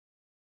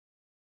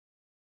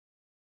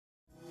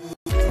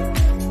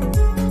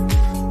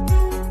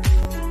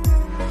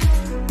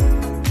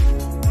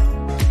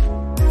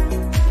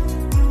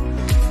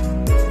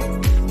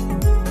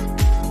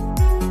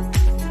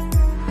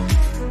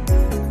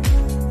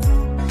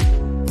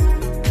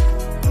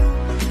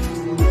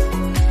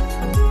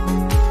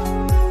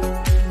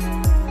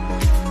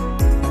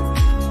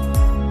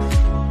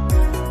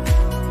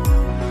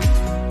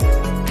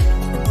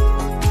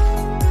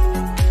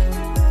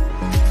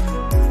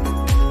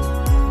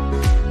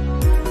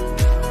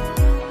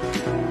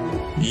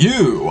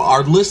You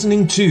are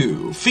listening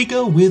to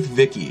Fika with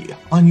Vicky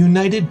on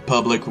United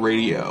Public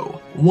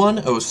Radio,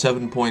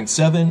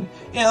 107.7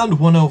 and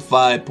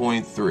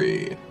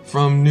 105.3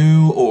 from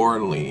New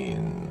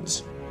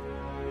Orleans.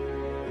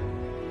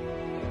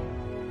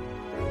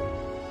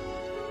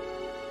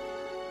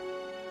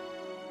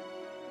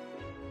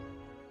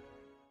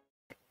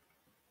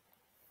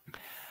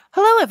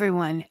 Hello,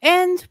 everyone,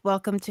 and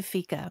welcome to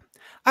Fika.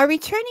 Our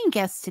returning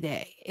guest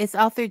today is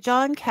author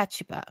John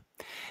Kachuba.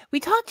 We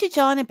talked to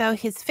John about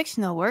his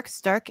fictional works,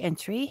 Dark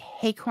Entry,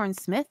 Haycorn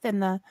Smith,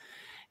 and the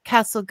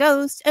Castle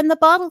Ghost, and The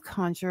Bottle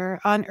Conjurer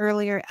on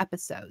earlier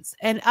episodes,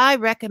 and I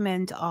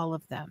recommend all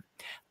of them.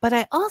 But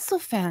I also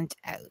found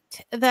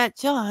out that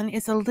John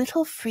is a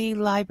little free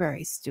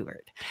library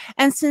steward.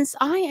 And since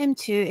I am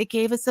too, it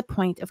gave us a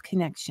point of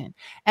connection.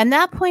 And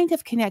that point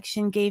of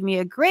connection gave me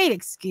a great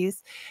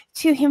excuse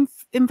to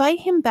invite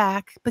him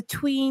back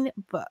between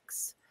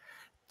books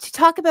to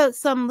talk about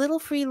some little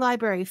free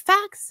library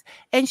facts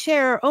and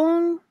share our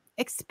own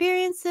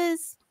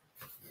experiences,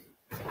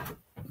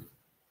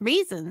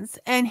 reasons,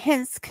 and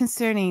hints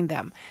concerning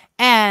them.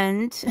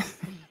 And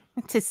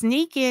to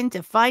sneak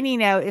into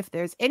finding out if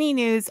there's any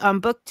news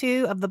on book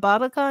 2 of The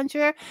Bottle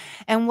Conjurer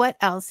and what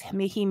else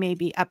he may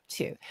be up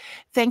to.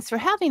 Thanks for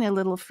having a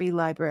little free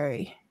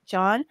library,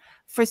 John,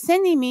 for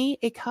sending me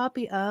a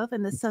copy of,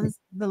 and the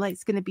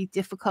light's going to be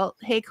difficult,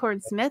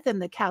 Haycorn Smith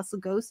and the Castle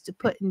Ghost to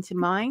put into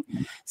mine.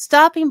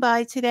 Stopping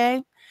by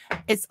today.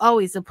 It's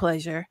always a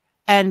pleasure,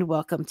 and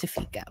welcome to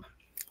Fika.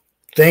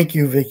 Thank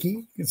you,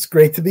 Vicky. It's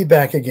great to be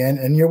back again,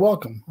 and you're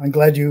welcome. I'm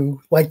glad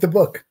you liked the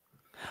book.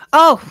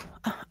 Oh,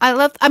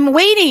 I'm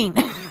waiting.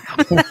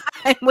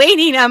 I'm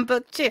waiting on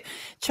book 2,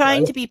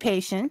 trying to be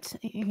patient,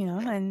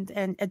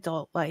 and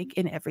adult-like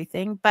in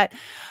everything. But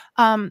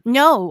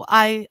no,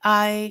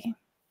 I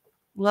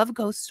love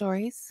ghost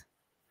stories,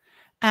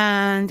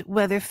 and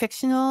whether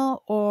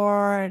fictional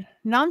or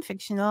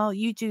non-fictional,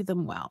 you do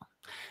them well.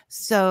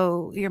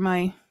 So you're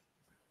my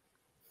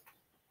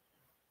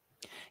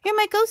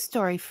ghost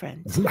story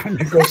friend. I'm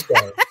your ghost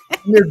guy.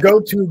 I'm your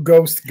go-to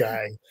ghost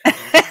guy.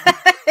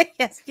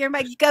 Yes, you're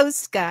my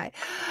ghost guy.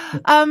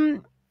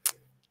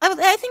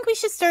 I think we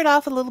should start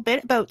off a little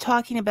bit about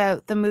talking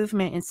about the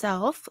movement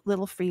itself,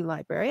 Little Free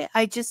Library.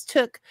 I just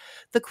took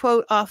the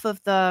quote off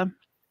of the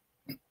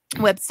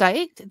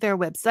website, their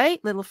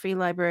website,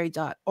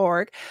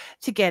 littlefreelibrary.org,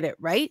 to get it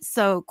right.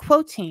 So,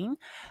 quoting,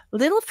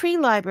 Little Free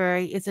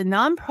Library is a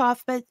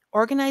nonprofit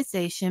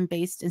organization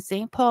based in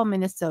St. Paul,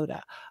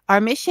 Minnesota.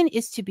 Our mission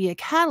is to be a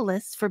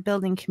catalyst for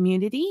building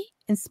community,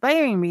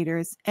 inspiring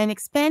readers, and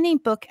expanding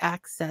book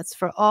access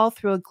for all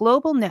through a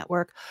global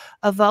network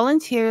of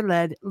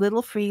volunteer-led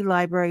Little Free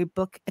Library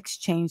book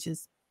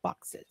exchanges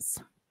boxes.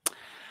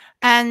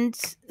 And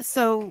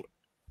so,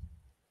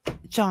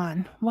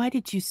 John, why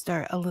did you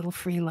start a Little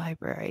Free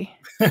Library?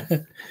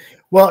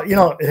 Well,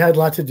 it had a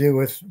lot to do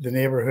with the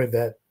neighborhood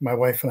that my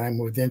wife and I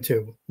moved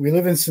into. We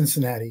live in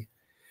Cincinnati,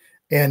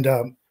 and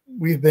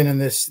we've been in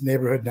this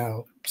neighborhood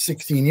now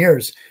 16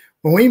 years.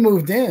 When we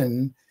moved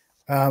in,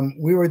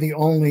 we were the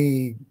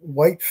only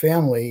white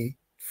family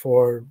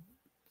for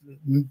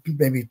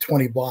maybe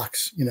 20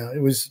 blocks.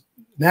 It was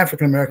an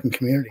African-American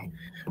community,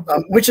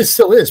 which it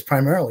still is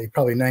primarily,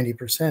 probably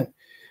 90%.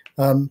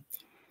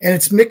 And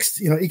it's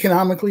mixed,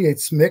 economically,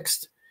 it's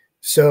mixed.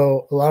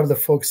 So a lot of the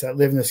folks that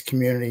live in this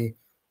community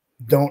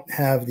don't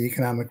have the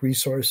economic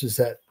resources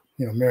that,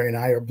 Mary and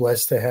I are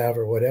blessed to have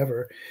or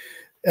whatever.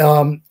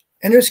 And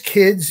there's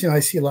kids,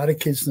 I see a lot of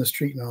kids in the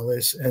street and all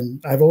this.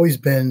 And I've always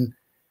been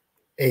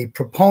a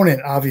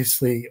proponent,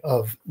 obviously,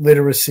 of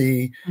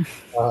literacy,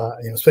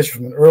 especially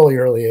from an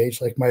early age,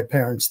 like my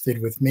parents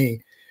did with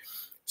me.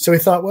 So we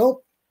thought,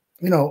 well,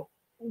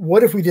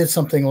 what if we did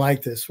something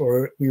like this,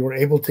 where we were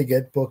able to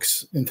get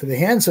books into the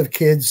hands of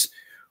kids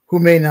who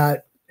may not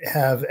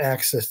have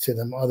access to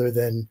them other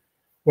than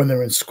when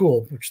they're in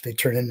school, which they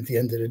turn in at the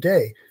end of the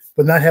day,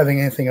 but not having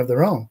anything of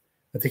their own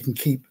that they can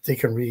keep, they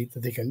can read,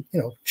 that they can,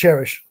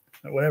 cherish,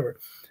 or whatever.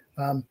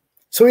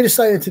 So we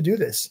decided to do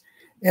this.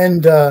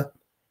 And the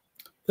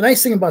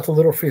nice thing about the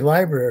Little Free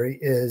Library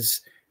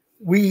is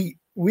we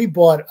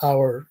bought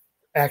our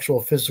actual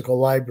physical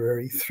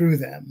library through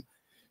them.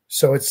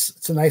 So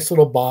it's a nice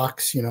little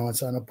box,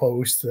 it's on a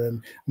post,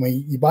 and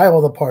you buy all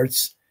the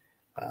parts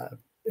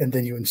and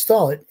then you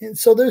install it. And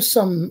so there's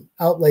some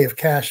outlay of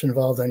cash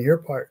involved on your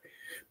part,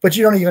 but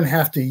you don't even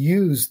have to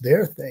use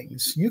their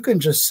things. You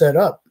can just set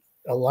up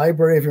a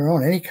library of your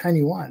own, any kind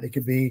you want. It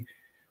could be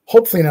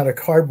hopefully not a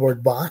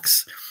cardboard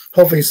box,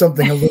 hopefully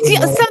something a little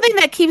more, something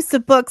that keeps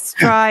the books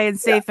dry and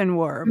safe and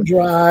warm.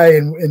 Dry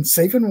and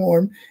safe and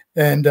warm,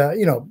 and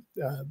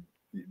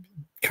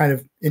kind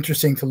of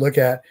interesting to look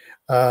at,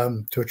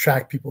 to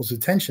attract people's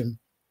attention.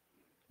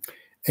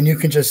 And you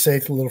can just say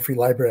to the Little Free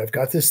Library, I've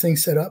got this thing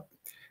set up.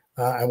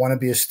 I want to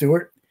be a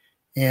steward.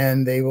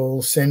 And they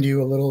will send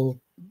you a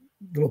little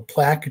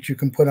plaque that you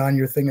can put on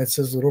your thing that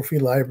says Little Free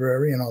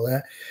Library and all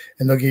that.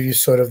 And they'll give you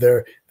sort of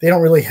they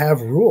don't really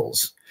have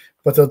rules,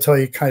 but they'll tell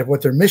you kind of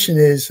what their mission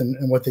is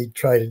and what they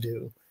try to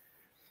do.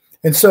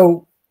 And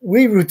so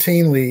we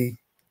routinely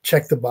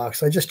check the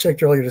box. I just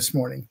checked earlier this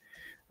morning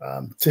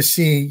to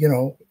see, you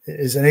know,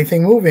 is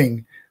anything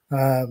moving?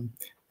 You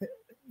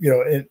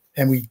know,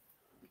 and we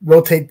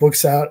rotate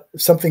books out.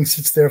 If something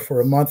sits there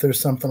for a month or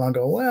something, I'll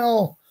go,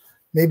 well,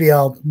 maybe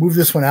I'll move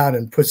this one out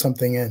and put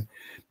something in.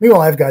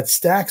 Meanwhile, I've got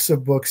stacks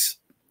of books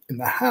in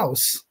the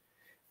house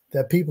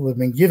that people have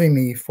been giving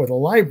me for the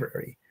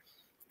library,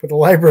 but the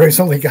library's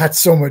only got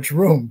so much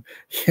room,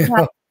 you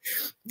know?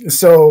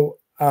 So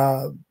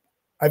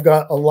I've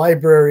got a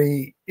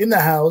library in the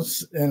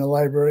house and a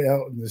library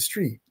out in the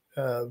street.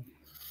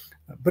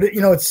 But it,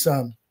 you know, it's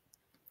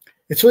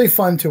really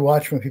fun to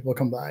watch when people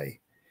come by.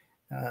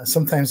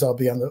 Sometimes I'll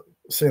be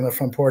sitting on the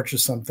front porch or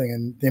something,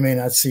 and they may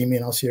not see me,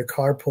 and I'll see a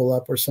car pull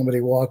up or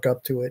somebody walk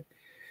up to it,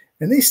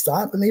 and they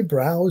stop and they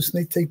browse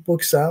and they take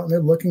books out and they're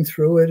looking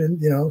through it,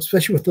 and you know,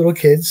 especially with little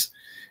kids,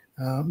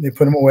 they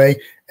put them away,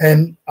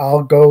 and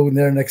I'll go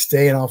there next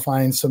day and I'll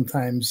find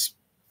sometimes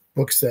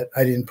books that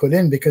I didn't put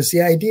in, because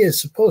the idea is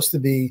supposed to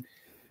be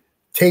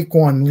take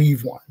one,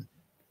 leave one.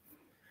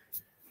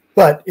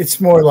 But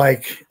it's more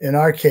like, in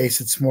our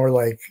case, it's more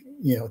like,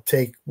 you know,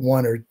 take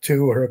one or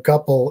two or a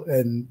couple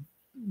and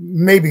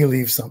maybe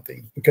leave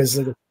something, because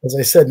as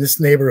I said, in this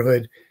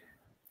neighborhood,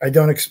 I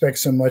don't expect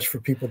so much for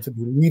people to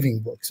be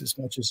leaving books as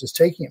much as just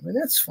taking them, and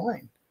that's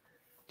fine.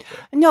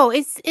 No,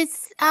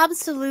 it's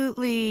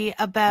absolutely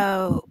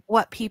about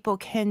what people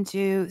can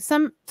do.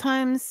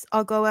 Sometimes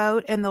I'll go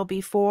out and there'll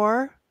be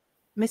 4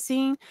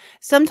 missing.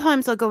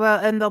 Sometimes I'll go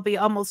out and they'll be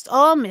almost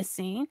all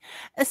missing.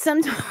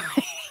 Sometimes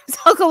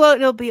I'll go out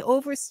and it'll be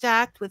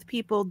overstacked with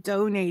people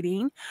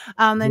donating.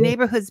 The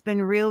neighborhood's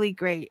been really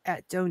great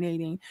at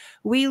donating.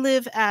 We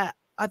live at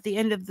the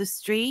end of the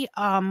street.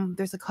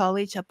 There's a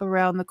college up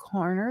around the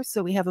corner,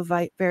 so we have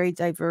a very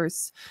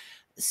diverse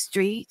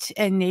street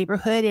and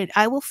neighborhood, and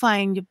I will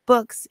find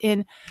books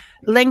in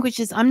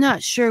languages I'm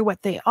not sure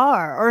what they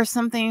are, or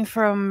something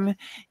from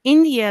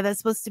India that's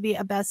supposed to be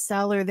a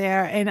bestseller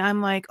there, and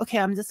I'm like, okay,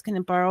 I'm just going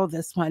to borrow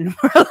this one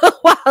for a little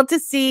while to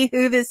see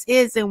who this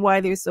is and why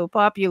they're so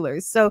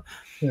popular. So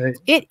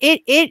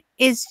it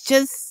is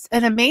just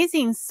an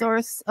amazing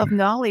source of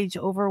knowledge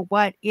over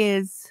what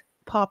is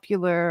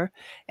popular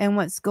and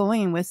what's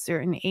going with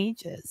certain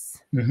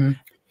ages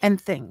and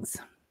things.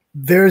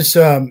 There's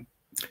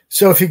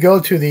so if you go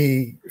to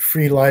the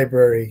free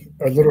library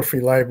or Little Free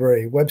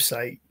Library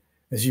website,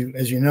 as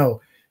you know,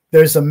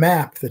 there's a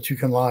map that you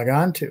can log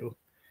on to,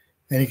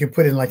 and you can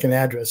put in like an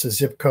address, a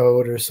zip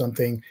code or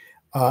something,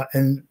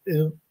 and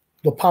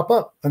it'll pop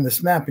up on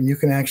this map, and you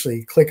can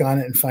actually click on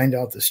it and find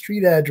out the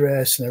street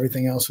address and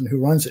everything else and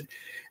who runs it.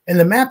 And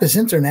the map is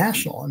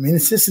international. I mean,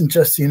 this isn't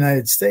just the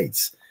United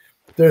States.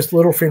 There's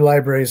Little Free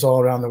Libraries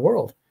all around the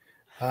world,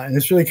 and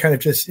it's really kind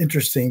of just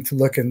interesting to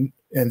look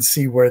and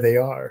see where they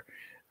are.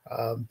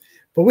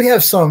 But we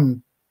have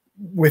some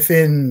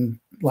within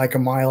like a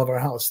mile of our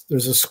house.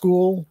 There's a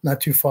school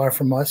not too far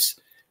from us.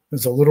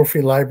 There's a Little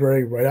Free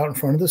Library right out in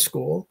front of the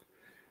school.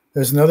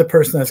 There's another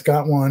person that's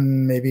got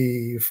one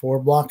maybe 4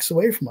 blocks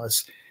away from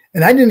us.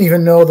 And I didn't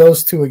even know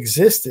those 2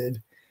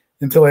 existed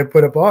until I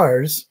put up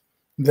ours.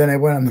 Then I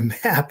went on the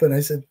map and I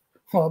said,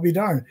 oh, I'll be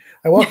darned.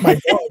 I walk my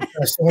dog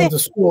past the one to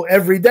school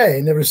every day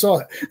and never saw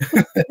it.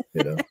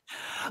 You know?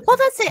 Well,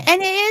 that's it.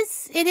 And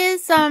it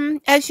is,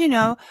 as you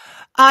know,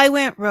 I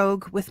went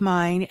rogue with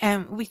mine,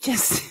 and we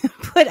just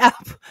put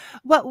up,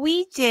 what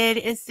we did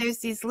is there's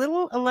these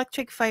little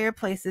electric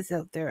fireplaces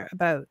out there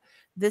about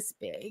this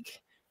big,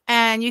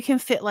 and you can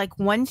fit like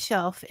 1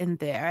 shelf in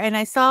there. And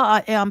I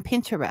saw on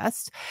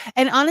Pinterest,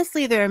 and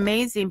honestly, they're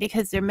amazing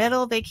because they're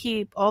metal. They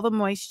keep all the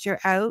moisture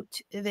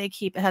out.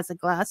 It has a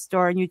glass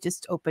door, and you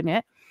just open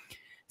it.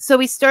 So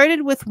we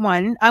started with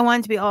 1. I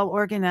wanted to be all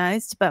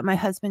organized, but my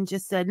husband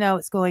just said, no,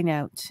 it's going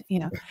out, you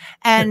know.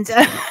 And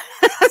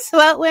so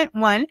out went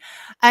 1,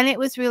 and it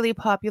was really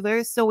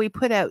popular. So we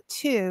put out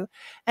 2.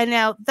 And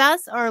now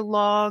that's our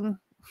long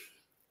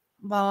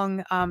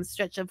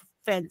stretch of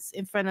fence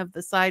in front of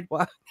the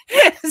sidewalk.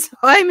 So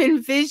I'm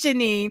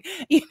envisioning,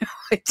 you know,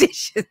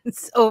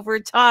 additions over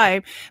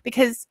time,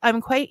 because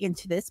I'm quite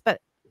into this, but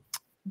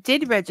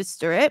did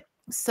register it.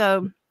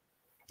 So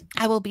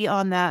I will be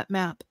on that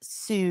map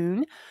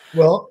soon.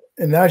 Well,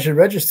 and now as you're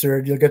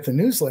registered, you'll get the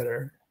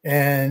newsletter,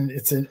 and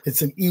it's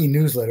an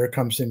e-newsletter,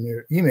 comes in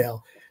your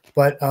email.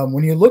 But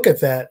when you look at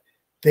that,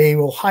 they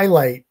will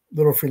highlight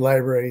Little Free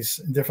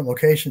Libraries in different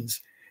locations,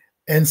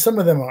 and some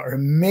of them are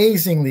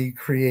amazingly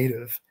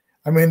creative.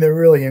 I mean, they're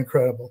really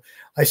incredible.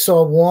 I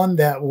saw one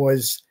that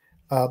was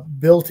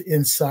built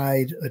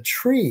inside a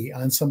tree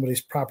on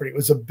somebody's property. It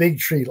was a big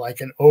tree, like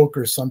an oak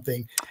or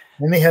something,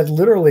 and they had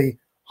literally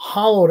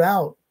hollowed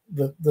out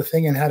the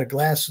thing and had a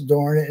glass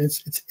door in it.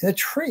 It's in a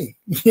tree,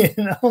 you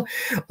know.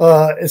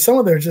 And some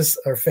of them just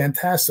are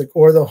fantastic.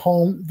 Or the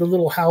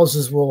little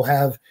houses will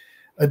have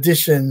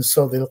additions,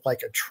 so they look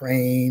like a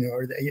train,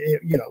 or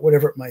you know,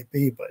 whatever it might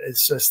be. But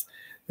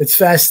it's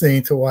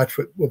fascinating to watch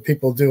what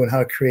people do and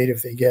how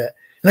creative they get.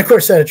 And of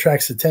course, that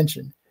attracts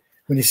attention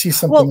when you see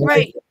something. Well,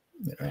 right.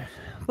 You know.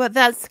 But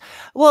that's,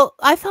 well,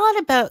 I thought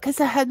about, because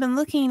I had been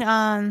looking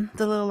on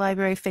the Little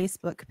Library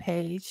Facebook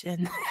page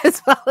and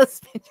as well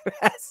as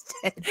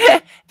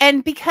Pinterest.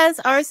 And because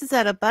ours is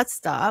at a bus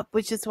stop,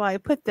 which is why I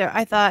put there,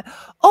 I thought,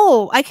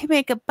 oh, I can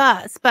make a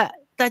bus. But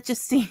that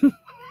just seemed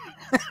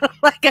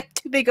like a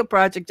too big a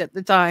project at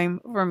the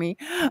time for me.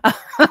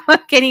 I'm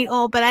getting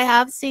old, but I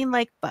have seen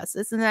like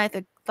buses, and I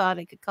thought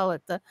I could call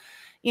it the,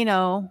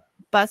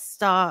 bus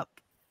stop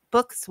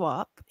book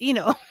swap,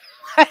 whatever.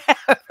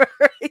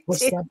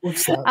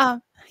 What's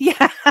that?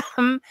 Yeah,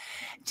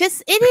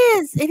 just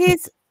it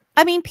is.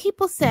 I mean,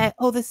 people say,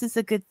 "Oh, this is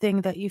a good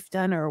thing that you've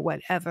done," or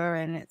whatever,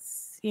 and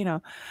it's,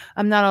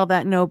 I'm not all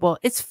that noble.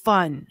 It's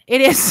fun.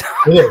 It is.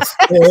 It is.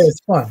 It's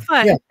fun.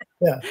 Fun.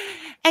 Yeah.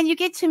 And you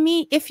get to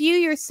meet, if you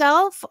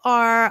yourself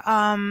are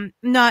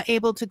not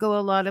able to go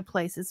a lot of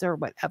places or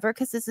whatever,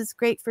 because this is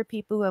great for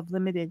people who have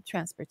limited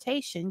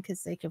transportation,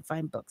 because they can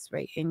find books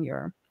right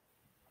in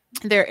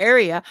their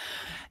area.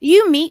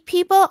 You meet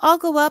people. I'll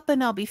go up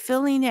and I'll be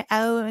filling it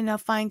out, and I'll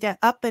find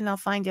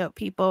out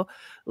people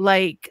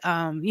like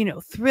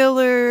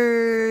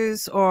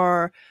thrillers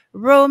or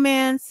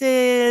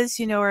romances,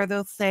 or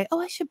they'll say,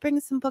 oh, I should bring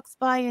some books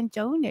by and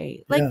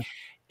donate. Like,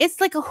 it's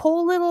like a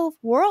whole little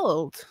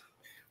world.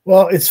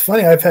 Well, it's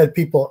funny. I've had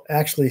people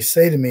actually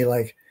say to me,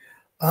 like,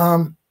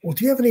 well,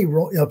 do you have any,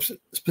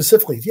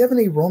 specifically, do you have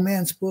any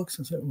romance books?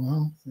 I said,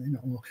 well,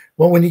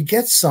 when you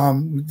get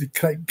some,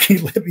 can you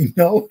let me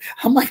know?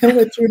 How am I going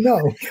to let you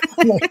know?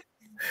 I'm like,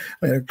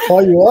 I'm going to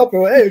call you up,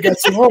 or, hey, we got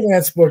some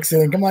romance books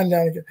in, come on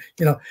down.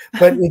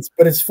 But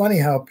it's funny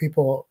how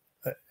people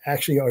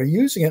actually are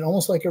using it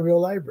almost like a real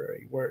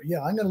library, where,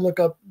 I'm going to look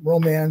up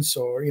romance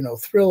or,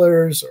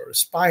 thrillers or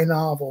spy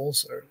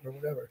novels or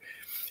whatever.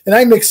 And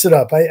I mix it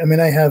up. I mean,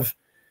 I have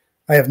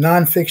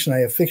nonfiction, I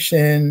have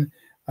fiction,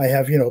 I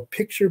have,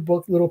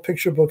 little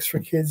picture books for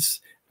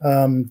kids,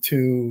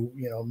 to,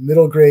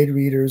 middle grade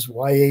readers,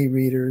 YA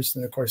readers,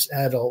 and of course,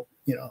 adult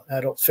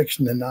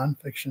fiction and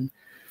nonfiction.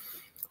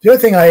 The other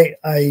thing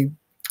I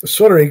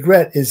sort of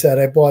regret is that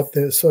I bought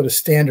the sort of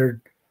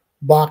standard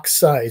box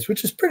size,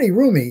 which is pretty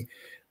roomy,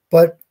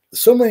 but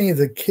so many of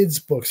the kids'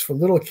 books for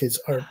little kids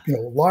are,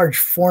 large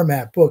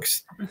format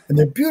books, and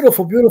they're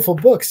beautiful, beautiful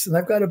books. And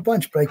I've got a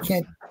bunch, but I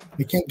can't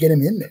get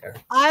them in there.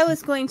 I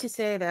was going to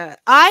say that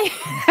I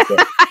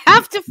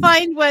have to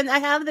find one. I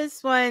have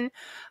this one,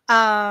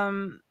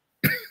 Zen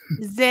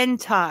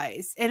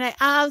Ties, and I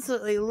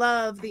absolutely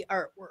love the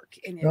artwork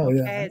in it.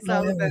 It's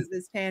all about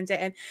this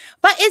panda,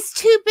 but it's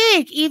too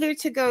big either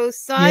to go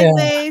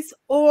sideways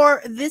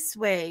or this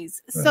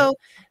ways. Right. So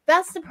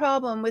that's the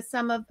problem with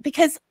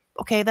because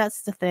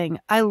that's the thing.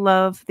 I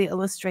love the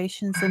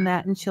illustrations in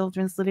that in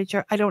children's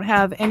literature. I don't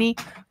have any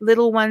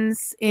little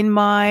ones in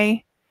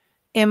my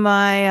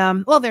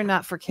well, they're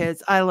not for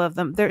kids. I love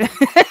them. They're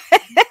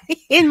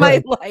in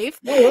my life.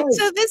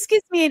 So this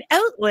gives me an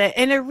outlet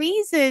and a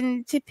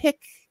reason to pick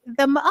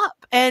them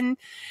up. And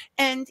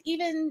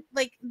even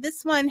like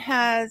this one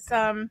has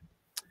I'm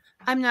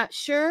not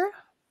sure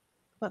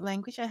what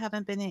language. I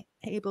haven't been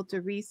able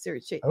to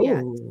research it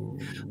yet,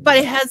 but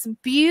it has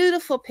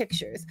beautiful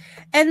pictures.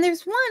 And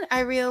there's one I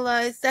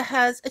realized that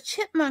has a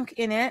chipmunk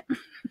in it,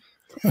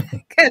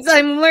 because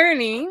I'm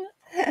learning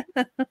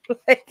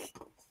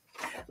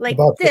like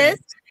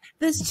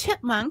this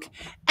chipmunk.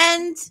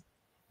 And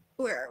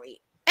where are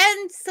we?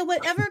 And so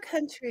whatever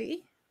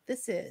country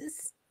this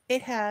is,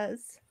 it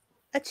has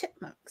a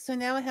chipmunk. So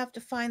now I have to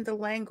find the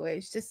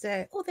language to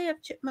say, oh, they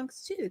have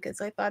chipmunks too,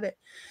 because I thought it,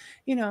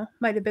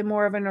 might have been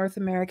more of a North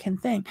American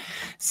thing.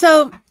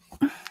 So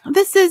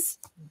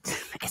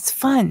it's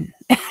fun.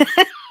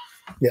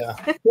 Yeah,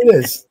 it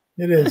is.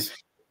 It is.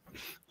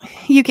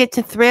 You get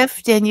to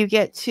thrift, and you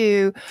get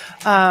to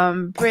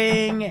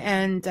bring,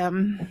 and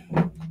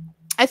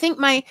I think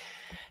my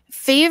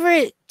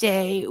favorite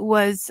day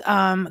was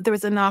there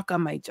was a knock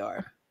on my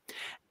door.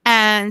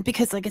 And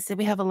because, like I said,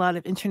 we have a lot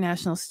of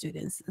international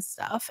students and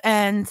stuff.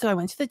 And so I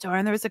went to the door,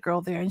 and there was a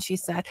girl there, and she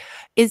said,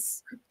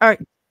 is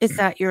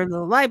that your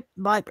little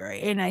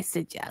library? And I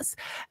said, yes.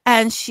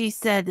 And she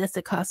said, does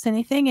it cost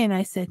anything? And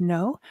I said,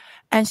 no.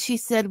 And she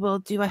said, well,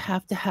 do I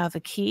have to have a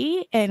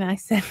key? And I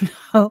said,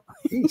 no.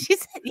 She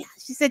said, yeah.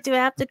 She said, do I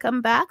have to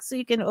come back so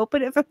you can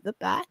open it from the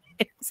back?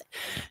 And I said,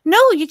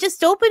 no, you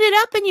just open it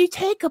up and you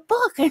take a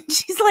book. And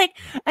she's like,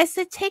 I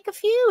said, take a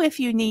few if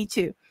you need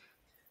to.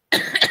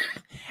 And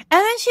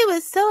then she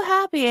was so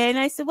happy. And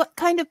I said, what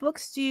kind of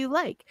books do you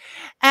like?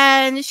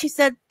 And she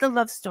said, the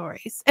love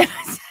stories. And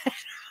I said,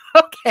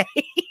 okay,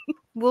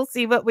 we'll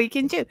see what we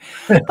can do.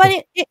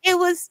 But it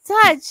was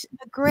such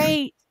a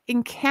great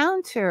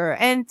encounter,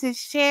 and to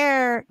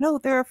share, no,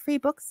 there are free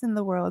books in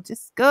the world.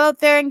 Just go out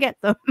there and get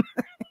them.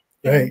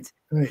 Right.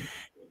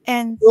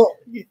 And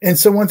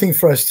so one thing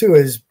for us too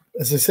is,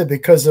 as I said,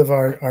 because of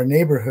our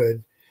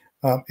neighborhood,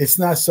 it's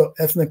not so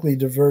ethnically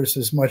diverse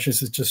as much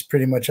as it's just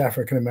pretty much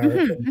African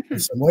American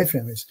and some white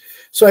families.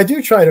 So I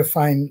do try to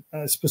find,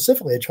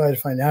 specifically, I try to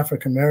find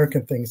African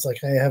American things.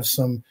 Like I have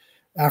some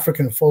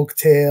African folk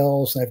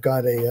tales, and I've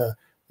got a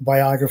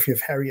biography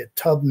of Harriet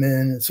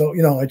Tubman. And so,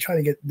 I try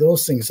to get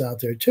those things out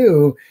there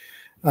too.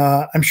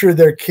 I'm sure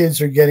their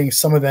kids are getting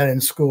some of that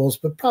in schools,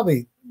 but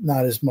probably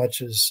not as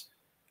much as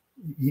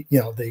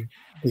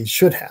they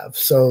should have.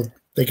 So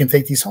they can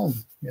take these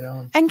home,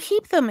 And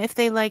keep them if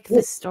they like Yeah,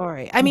 this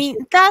story. I mean,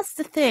 that's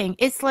the thing.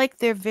 It's like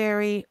their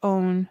very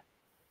own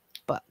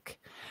book.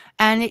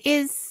 And it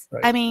is,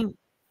 right. I mean,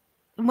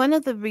 one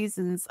of the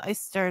reasons I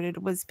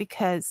started was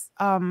because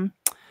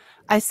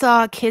I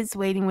saw kids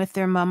waiting with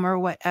their mom or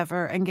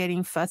whatever and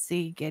getting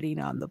fussy getting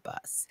on the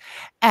bus.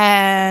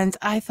 And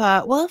I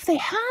thought, well, if they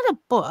had a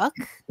book,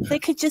 they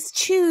could just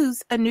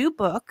choose a new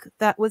book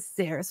that was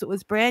theirs. So it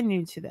was brand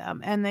new to them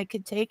and they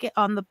could take it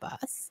on the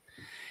bus.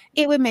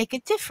 It would make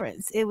a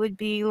difference. It would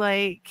be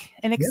like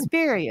an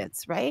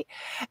experience, right?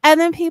 And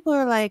then people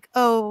are like,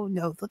 "Oh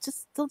no,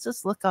 they'll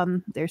just look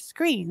on their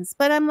screens."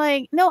 But I'm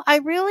like, "No, I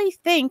really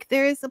think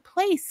there is a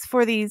place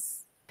for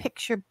these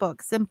picture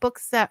books and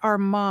books that are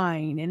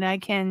mine and I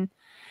can,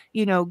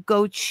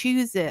 go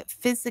choose it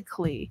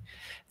physically."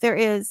 There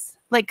is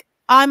like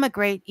I'm a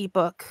great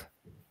ebook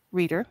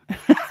reader.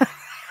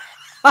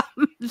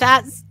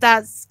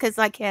 That's cuz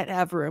I can't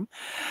have room.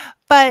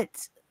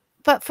 But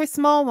for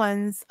small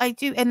ones, I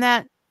do, and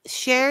that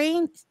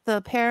sharing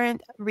the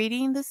parent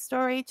reading the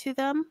story to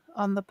them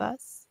on the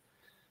bus.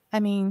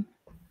 I mean,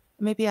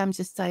 maybe I'm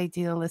just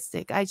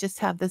idealistic. I just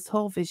have this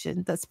whole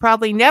vision that's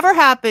probably never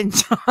happened,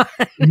 John.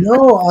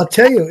 No, I'll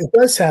tell you, it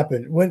does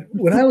happen.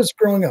 When I was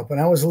growing up, when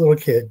I was a little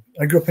kid,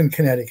 I grew up in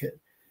Connecticut,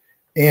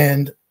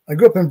 and I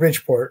grew up in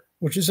Bridgeport,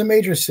 which is a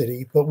major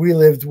city, but we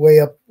lived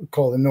way up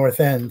called the North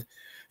End,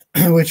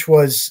 which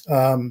was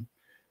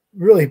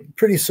really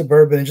pretty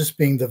suburban and just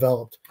being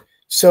developed.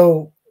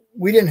 So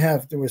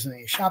there wasn't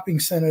any shopping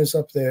centers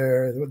up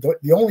there.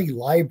 The only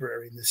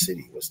library in the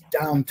city was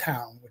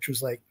downtown, which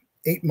was like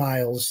 8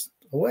 miles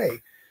away.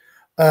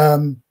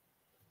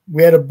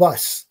 We had a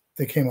bus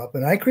that came up,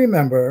 and I can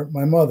remember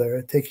my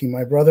mother taking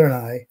my brother and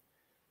I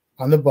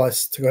on the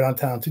bus to go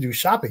downtown to do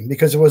shopping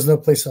because there was no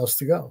place else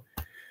to go.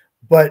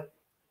 But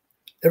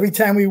every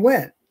time we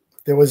went,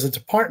 there was a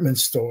department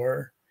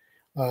store,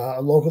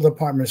 a local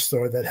department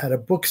store that had a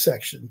book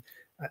section.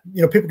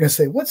 People can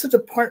say, "What's a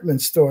department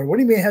store? What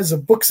do you mean it has a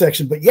book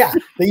section?" But yeah,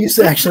 they used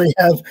to actually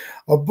have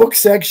a book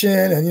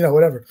section and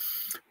whatever.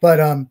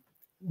 But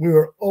we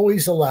were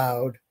always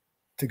allowed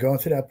to go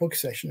into that book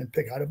section and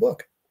pick out a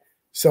book.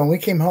 So when we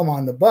came home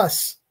on the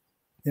bus,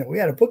 we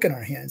had a book in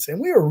our hands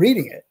and we were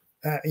reading it.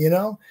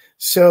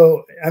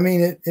 So I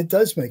mean, it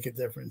does make a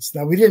difference.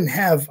 Now we didn't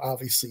have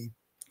obviously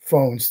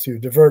phones to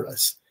divert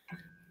us,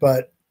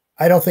 but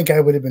I don't think I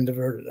would have been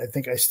diverted. I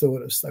think I still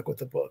would have stuck with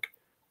the book,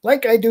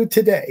 like I do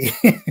today.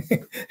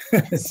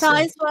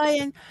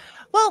 Size-wise,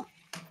 well,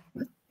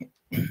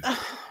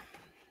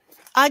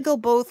 I go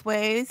both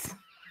ways,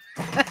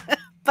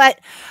 but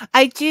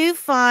I do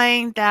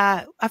find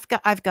that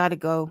I've got to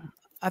go.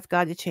 I've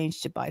got to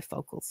change to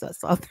bifocals.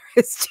 That's all there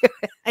is to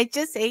it. I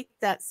just hate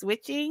that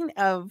switching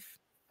of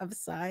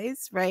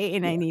size, right?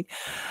 And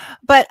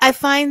but I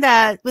find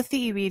that with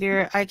the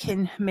e-reader, I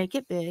can make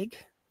it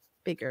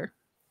bigger,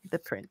 the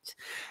print,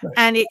 Right.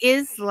 and it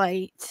is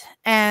light,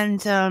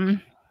 and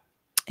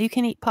you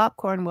can eat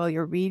popcorn while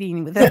you're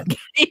reading without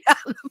getting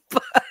out of the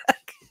book.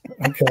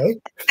 Okay.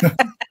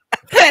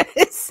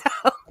 So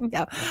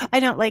no, I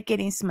don't like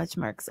getting smudge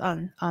marks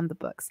on the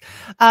books.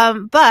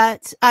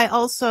 But I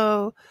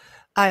also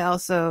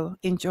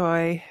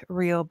enjoy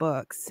real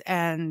books,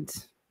 and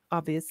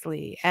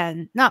obviously,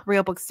 and not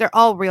real books. They're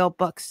all real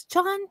books.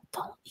 John,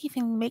 don't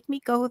even make me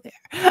go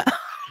there.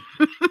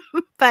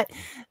 but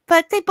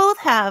they both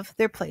have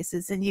their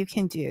places, and you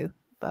can do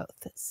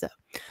both. So,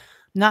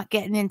 not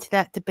getting into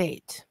that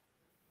debate,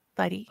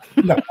 buddy.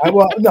 No,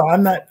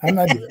 I'm not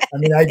either. I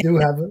mean, I do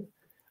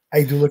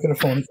look at a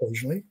phone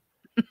occasionally.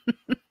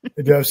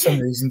 I do have some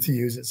reason to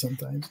use it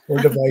sometimes, or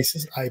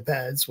devices,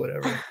 iPads,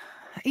 whatever.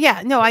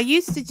 Yeah, no, I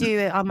used to do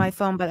it on my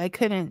phone, but I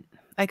couldn't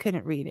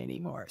read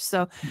anymore.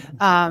 So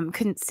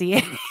couldn't see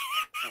it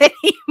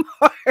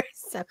anymore.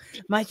 So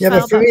my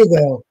but for me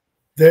though,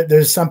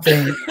 there's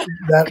something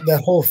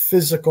that whole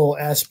physical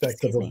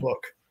aspect of a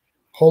book.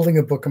 Holding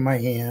a book in my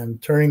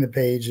hand, turning the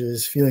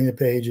pages, feeling the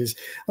pages.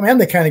 I mean, I'm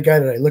the kind of guy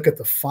that I look at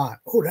the font.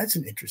 Oh, that's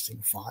an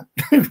interesting font.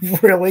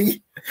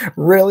 Really?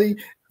 Really?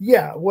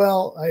 Yeah.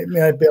 Well, I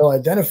mean, I'd be able to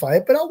identify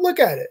it, but I'll look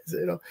at it.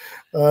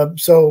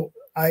 So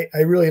I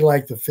really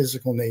like the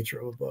physical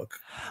nature of a book.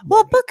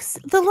 Well, books,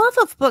 the love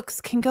of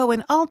books can go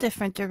in all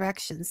different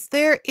directions.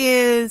 There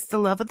is the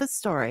love of the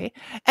story,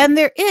 and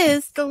there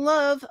is the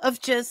love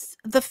of just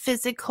the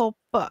physical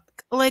book.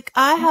 Like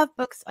I have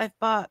books I've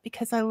bought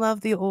because I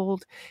love the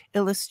old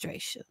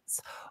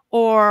illustrations,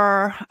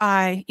 or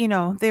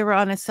they were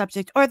on a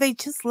subject, or they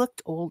just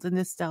looked old and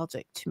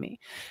nostalgic to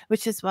me,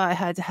 which is why I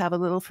had to have a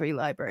little free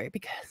library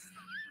because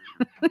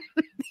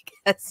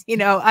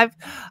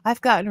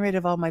I've gotten rid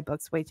of all my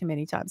books way too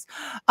many times,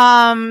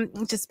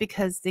 just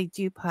because they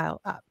do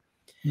pile up.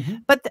 Mm-hmm.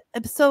 But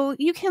so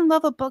you can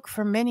love a book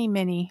for many,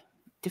 many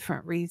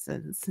different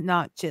reasons,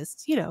 not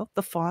just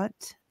the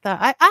font.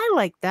 I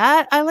like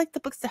that. I like the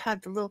books that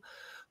had the little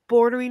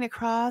bordering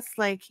across,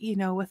 like, you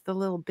know, with the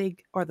little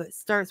big, or that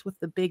starts with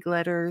the big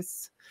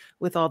letters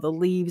with all the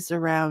leaves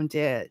around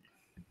it,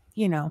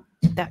 you know,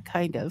 that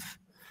kind of,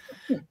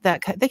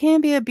 that can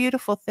be a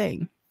beautiful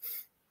thing.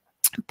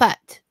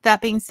 But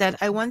that being said,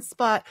 I once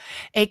bought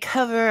a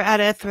cover at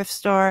a thrift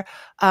store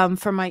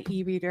for my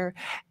e-reader,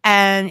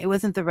 and it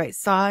wasn't the right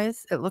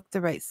size. It looked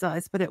the right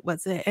size, but it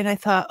wasn't. And I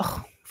thought,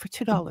 oh, for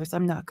 $2,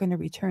 I'm not going to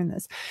return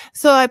this.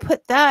 So I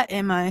put that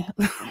in my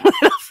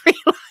little free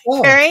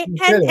library,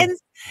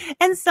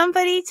 and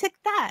somebody took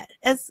that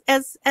as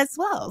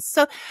well.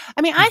 So,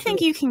 I mean, I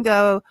think you can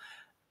go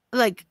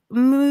like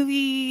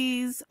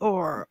movies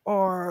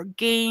or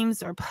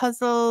games or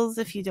puzzles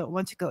if you don't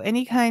want to go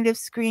any kind of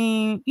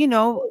screen, you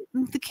know,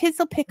 the kids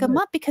will pick them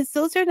up because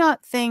those are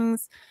not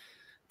things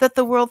that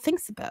the world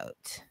thinks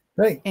about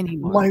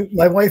anymore.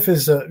 My wife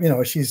is you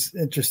know, she's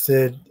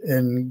interested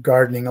in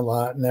gardening a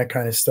lot and that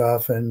kind of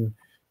stuff, and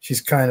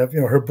she's kind of,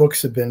 you know, her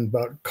books have been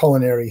about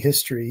culinary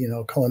history, you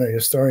know, culinary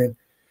historian.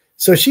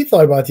 So she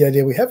thought about the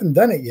idea, we haven't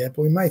done it yet,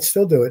 but we might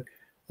still do it,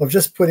 of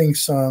just putting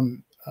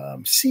some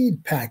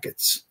seed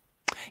packets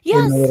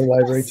in the little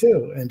library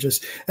too. And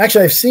just,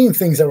 actually, I've seen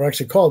things that were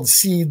actually called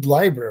seed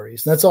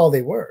libraries. And that's all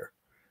they were.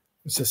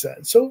 It's just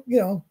that. So, you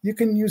know, you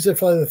can use it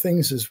for other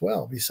things as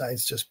well,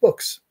 besides just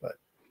books. But,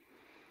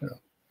 you know.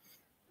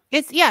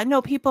 It's,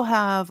 people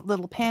have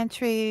little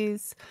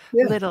pantries,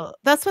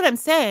 that's what I'm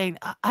saying.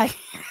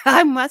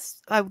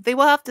 They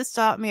will have to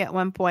stop me at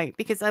one point,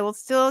 because I will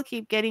still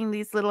keep getting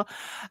these little,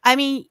 I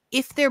mean,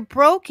 if they're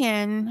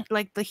broken,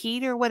 like the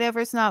heat or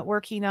whatever's not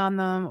working on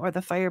them, or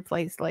the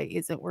fireplace light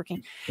isn't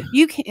working,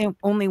 you can,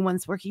 only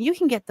one's working, you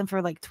can get them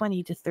for like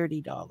 $20 to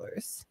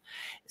 $30.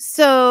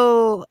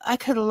 So I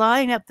could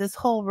line up this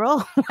whole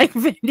row like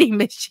vending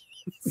machines.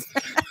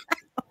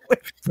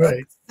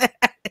 Right.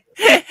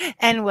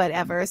 And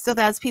whatever. So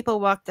as people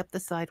walked up the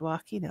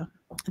sidewalk, you know,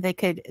 they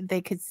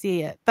could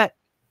see it. But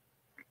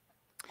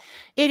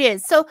it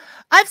is. So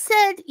I've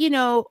said, you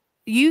know,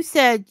 you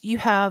said you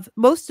have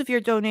most of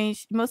your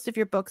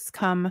books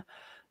come.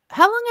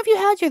 How long have you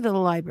had your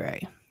little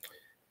library?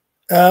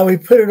 We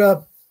put it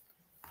up,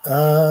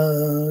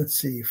 let's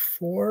see,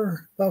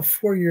 about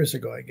 4 years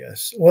ago, I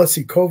guess. Well, let's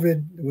see,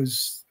 COVID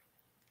was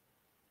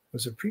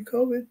it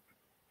pre-COVID?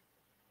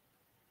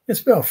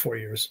 It's about 4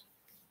 years.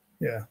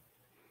 Yeah.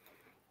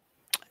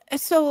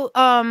 So,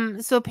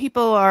 so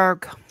people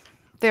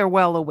they're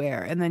well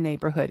aware in the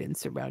neighborhood and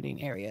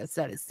surrounding areas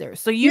that is there.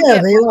 So you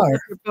get they are.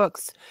 Your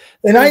books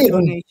and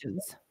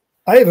donations.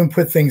 I even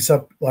put things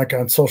up like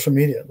on social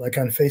media, like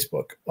on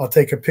Facebook. I'll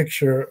take a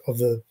picture of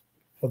the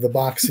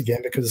box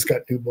again because it's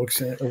got new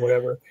books in it or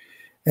whatever.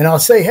 And I'll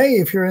say, hey,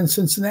 if you're in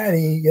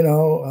Cincinnati, you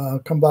know,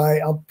 come by.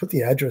 I'll put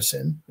the address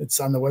in. It's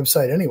on the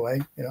website anyway,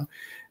 you know.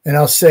 And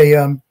I'll say,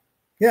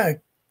 yeah,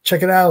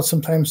 check it out.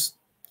 Sometimes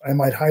I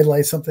might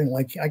highlight something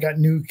like I got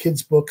new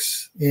kids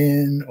books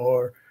in,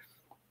 or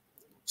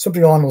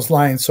something along those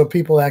lines. So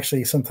people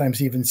actually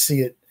sometimes even see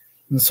it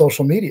in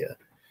social media,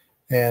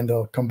 and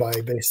they'll come by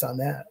based on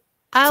that.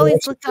 I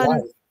always look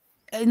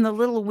in the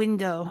little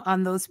window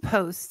on those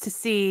posts to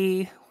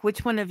see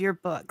which one of your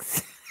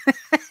books.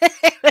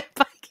 If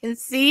I can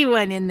see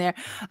one in there.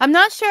 I'm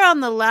not sure on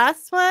the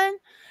last one.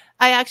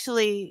 I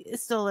actually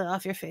stole it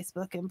off your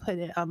Facebook and put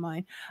it on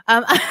mine.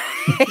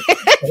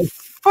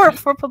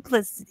 For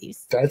publicity.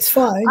 That's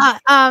fine.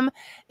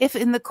 If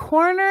in the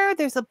corner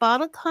there's a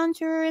bottle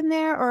conjurer in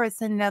there, or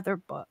it's another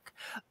book,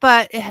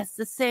 but it has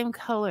the same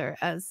color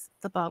as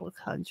the bottle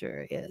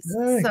conjurer is.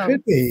 It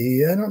could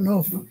be. I don't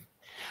know.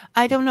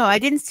 I don't know. I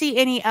didn't see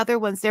any other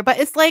ones there, but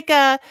it's like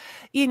a,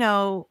 you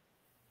know,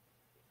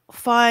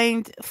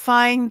 find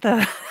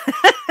the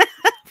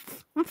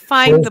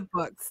the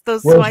books.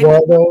 Those where's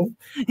Waldo?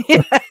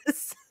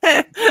 Yes.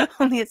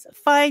 Only it's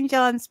Find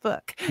John's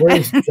book.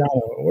 Where's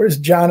Jono? Where's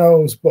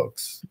Jono's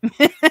books?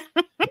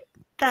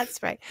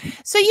 That's right.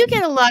 So you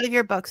get a lot of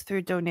your books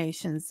through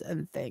donations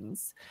and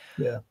things.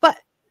 Yeah. But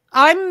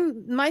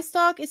my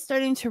stock is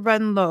starting to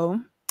run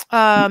low.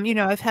 You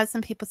know, I've had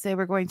some people say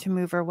we're going to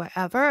move or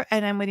whatever,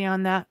 and I'm waiting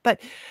on that.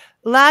 But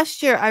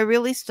last year I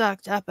really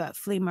stocked up at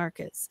flea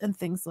markets and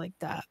things like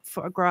that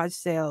for garage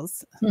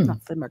sales,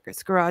 not flea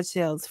markets, garage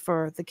sales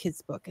for the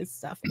kids' book and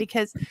stuff.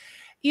 Because,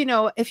 you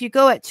know, if you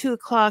go at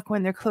 2:00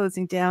 when they're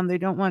closing down, they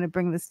don't want to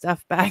bring the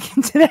stuff back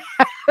into the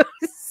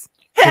house.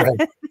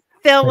 Right.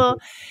 They'll,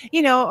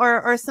 you know,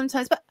 or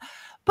sometimes, but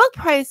book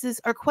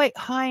prices are quite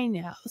high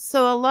now.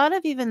 So a lot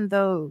of even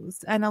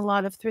those and a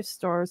lot of thrift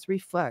stores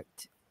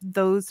reflect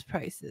those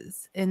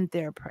prices in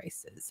their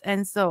prices.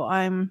 And so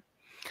I'm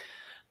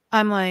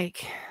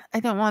like, I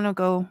don't want to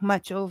go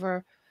much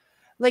over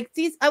like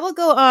these. I will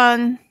go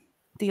on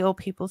the old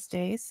people's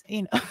days,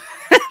 you know,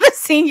 the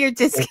senior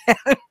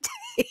discount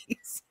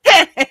days.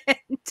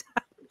 And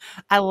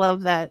I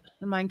love that.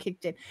 Mine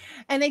kicked in.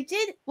 And I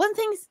did one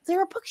thing. There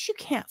are books you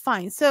can't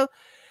find. So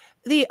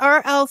the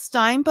R.L.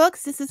 Stein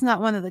books, this is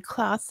not one of the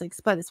classics,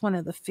 but it's one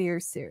of the Fear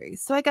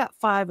series. So I got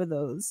 5 of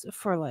those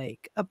for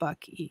like $1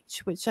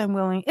 each, which I'm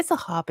willing. It's a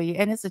hobby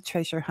and it's a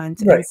treasure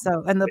hunt. Right.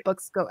 And the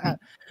books go out.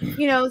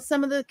 You know,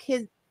 some of the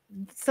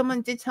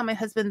someone did tell my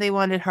husband they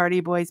wanted Hardy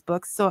Boys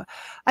books, so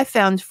I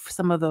found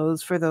some of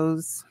those for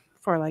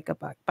like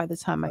 $1 by the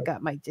time I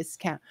got my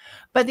discount.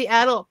 But the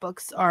adult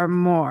books are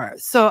more.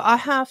 So I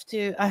have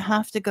to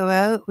go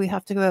out. We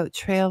have to go out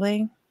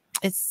trailing.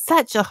 It's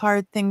such a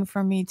hard thing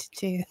for me to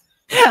do.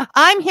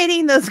 I'm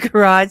hitting those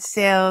garage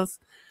sales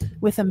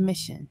with a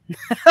mission.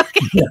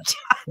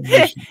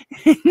 Okay.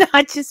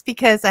 Not just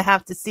because I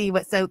have to see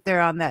what's out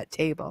there on that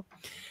table.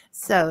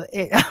 So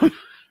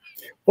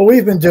what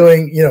we've been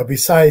doing,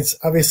 besides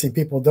obviously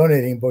people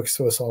donating books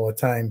to us all the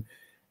time,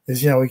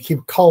 is, we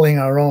keep culling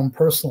our own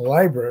personal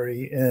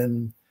library,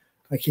 and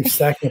I keep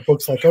stacking up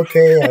books like,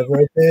 okay, I've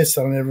read this,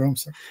 I don't have room.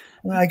 So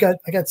I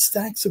got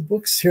stacks of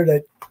books here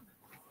that,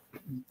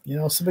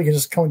 somebody can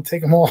just come and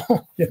take them all.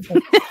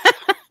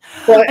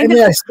 Well, I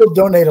mean, I still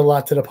donate a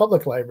lot to the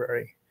public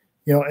library,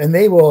 and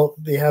they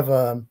have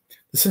the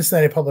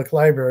Cincinnati Public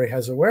Library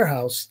has a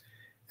warehouse,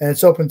 and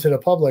it's open to the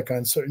public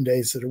on certain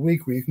days of the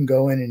week where you can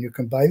go in and you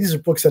can buy. These are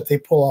books that they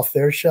pull off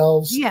their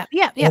shelves. Yeah.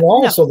 And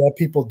also that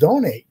people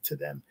donate to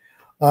them.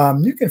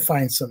 You can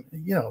find some,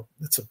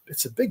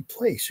 it's a big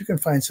place. You can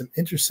find some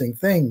interesting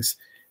things,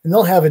 and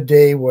they'll have a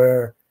day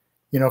where,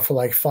 for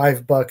like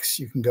 $5,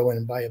 you can go in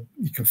and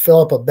you can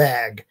fill up a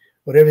bag,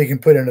 whatever you can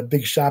put in a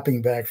big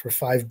shopping bag for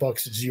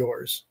 $5 is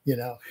yours,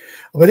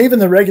 But even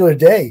the regular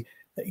day,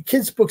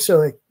 kids' books are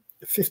like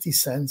 50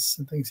 cents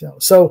and things,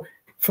 So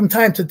from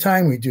time to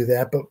time we do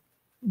that, but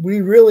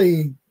we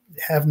really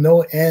have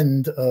no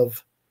end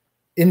of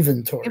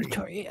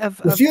inventory.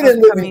 If you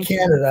didn't live in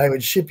Canada, I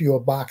would ship you a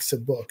box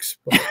of books.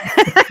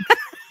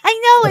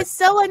 I know, it's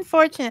so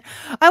unfortunate.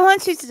 I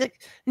want you to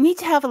need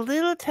to have a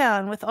little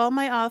town with all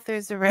my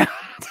authors around.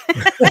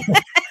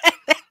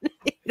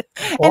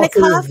 And a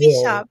coffee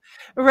shop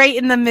right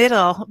in the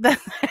middle. There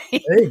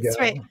you go.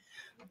 Right.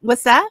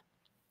 What's that?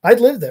 I'd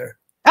live there.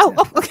 Oh,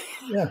 okay.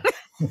 Yeah.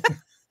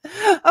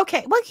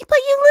 Okay. Well, but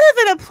you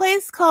live in a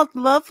place called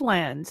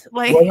Loveland.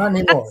 Well, not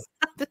anymore.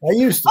 I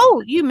used to.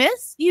 Oh, you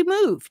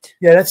moved.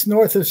 Yeah, that's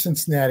north of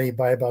Cincinnati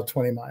by about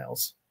 20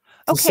 miles.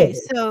 Okay,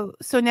 so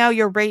now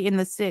you're right in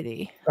the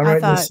city. I'm right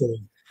in the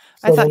city.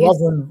 So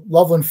the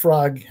Loveland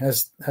Frog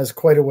has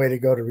quite a way to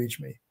go to reach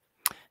me.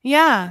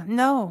 Yeah,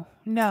 no.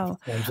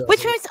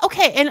 Which means,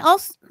 okay, and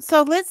also,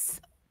 so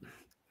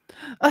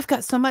I've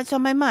got so much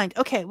on my mind.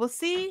 Okay, we'll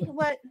see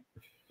what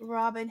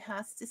Robin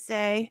has to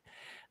say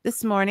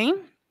this morning.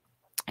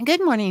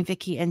 Good morning,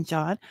 Vicky and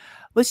John.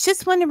 Was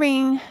just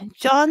wondering,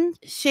 John,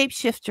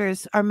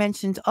 shapeshifters are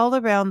mentioned all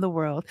around the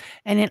world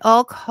and in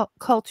all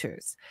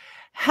cultures.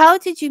 How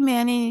did you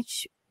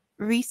manage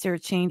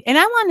researching? And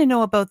I want to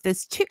know about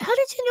this too. How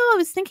did you know I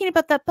was thinking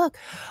about that book?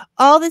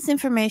 All this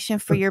information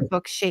for your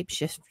book,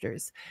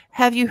 Shapeshifters.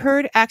 Have you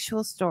heard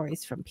actual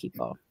stories from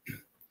people?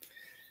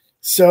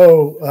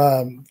 So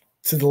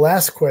to the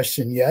last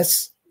question,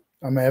 yes.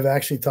 I've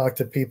actually talked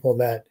to people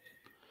that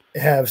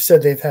have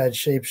said they've had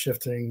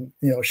shapeshifter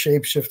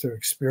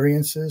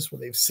experiences where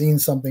they've seen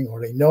something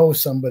or they know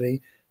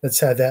somebody that's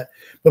had that.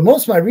 But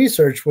most of my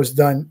research was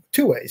done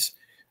two ways.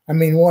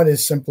 One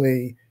is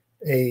simply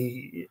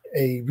a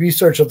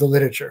research of the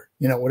literature,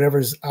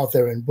 whatever's out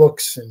there in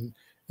books and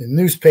in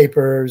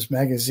newspapers,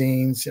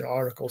 magazines,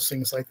 articles,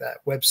 things like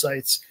that,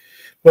 websites.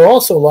 But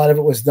also a lot of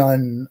it was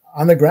done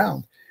on the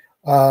ground.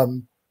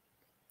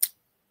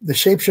 The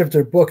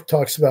Shapeshifter book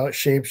talks about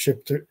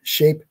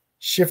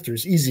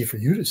shapeshifters, easy for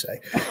you to say,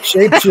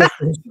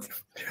 shapeshifters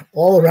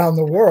all around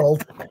the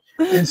world.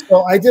 And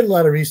so I did a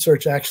lot of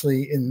research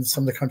actually in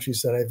some of the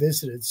countries that I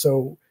visited.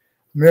 So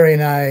Mary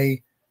and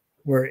I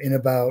were in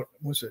about,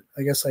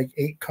 like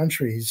 8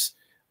 countries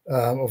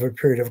over a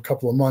period of a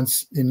couple of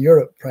months in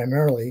Europe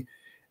primarily.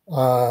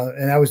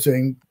 And I was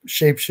doing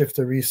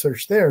shapeshifter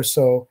research there.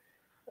 So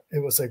it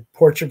was like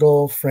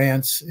Portugal,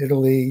 France,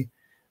 Italy,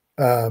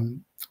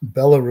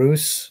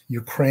 Belarus,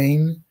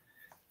 Ukraine,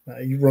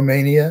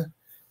 Romania.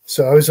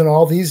 So I was in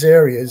all these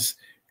areas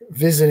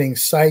visiting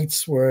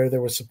sites where there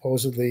were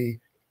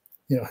supposedly,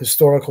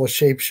 historical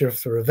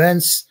shapeshifter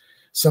events.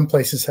 Some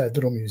places had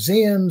little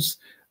museums.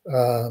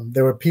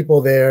 There were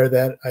people there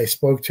that I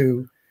spoke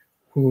to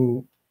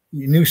who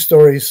knew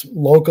stories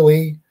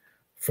locally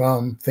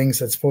from things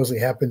that supposedly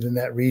happened in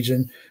that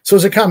region. So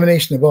it's a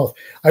combination of both.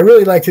 I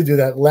really like to do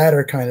that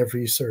latter kind of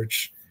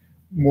research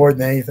more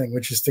than anything,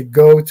 which is to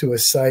go to a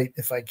site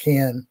if I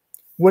can,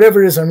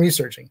 whatever it is I'm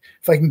researching,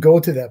 if I can go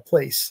to that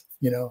place,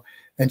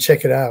 and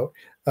check it out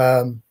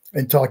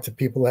and talk to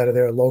people that are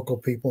there, local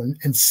people,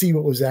 and see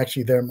what was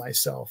actually there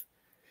myself.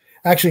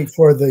 Actually,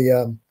 for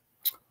the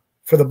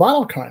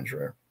Bottle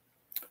Conjurer,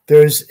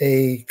 there's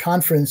a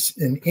conference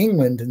in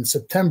England in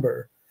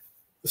September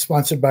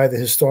sponsored by the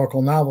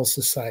Historical Novel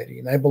Society,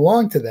 and I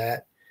belong to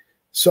that.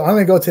 So I'm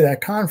going to go to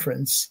that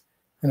conference,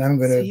 and I'm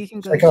going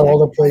to check out all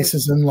the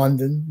places in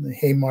London, the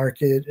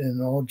Haymarket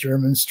and all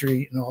Jermyn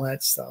Street and all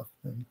that stuff,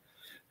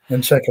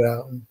 and check it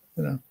out, and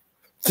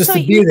just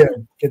to be there,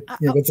 get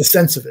the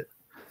sense of it.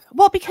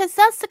 Well, because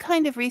that's the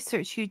kind of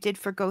research you did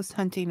for Ghost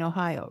Hunting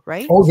Ohio,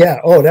 right? Oh yeah.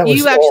 Oh, that was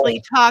you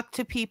actually talked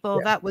to people.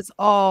 Yeah. That was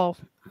all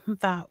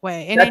that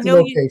way, and that's I know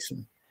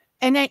location.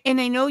 And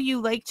I know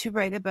you like to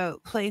write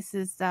about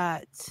places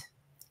that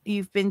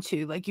you've been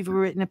to, like you've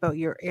written about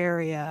your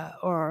area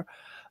or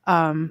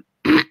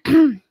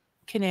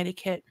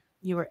Connecticut.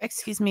 You were,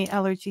 excuse me,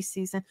 allergy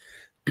season.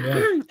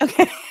 Yeah.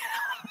 Okay.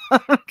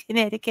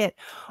 Connecticut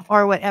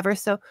or whatever.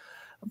 So,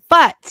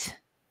 but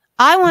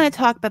I want to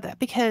talk about that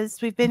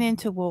because we've been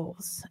into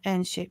wolves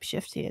and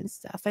shapeshifting and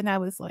stuff. And I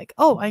was like,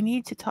 oh, I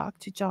need to talk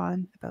to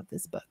John about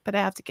this book, but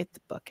I have to get the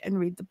book and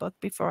read the book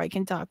before I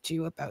can talk to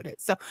you about it.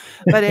 So,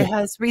 but it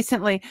has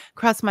recently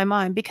crossed my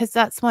mind because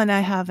that's one I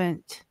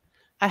haven't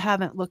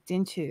looked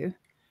into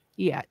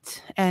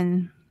yet.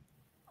 And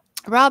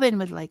Robin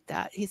would like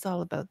that. He's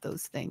all about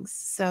those things.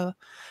 So,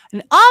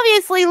 and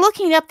obviously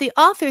looking up the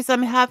authors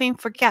I'm having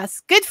for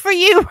guests. Good for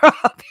you,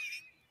 Robin.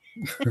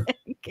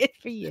 Good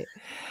for you.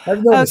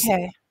 I've noticed.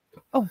 Okay.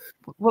 Oh,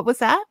 what was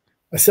that?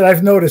 I said,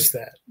 I've noticed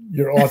that,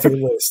 your author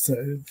list.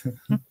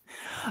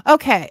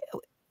 Okay.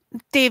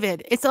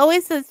 David, it's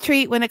always a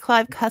treat when a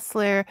Clive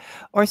Cussler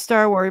or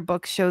Star Wars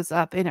book shows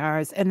up in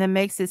ours and then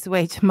makes its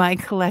way to my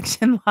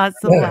collection.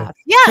 Lots of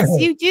laughs. Yes,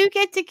 you do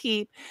get to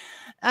keep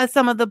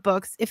some of the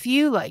books if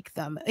you like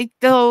them,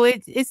 though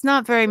it's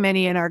not very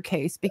many in our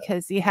case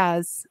because he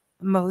has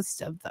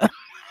most of them.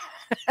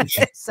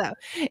 So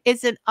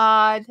it's an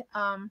odd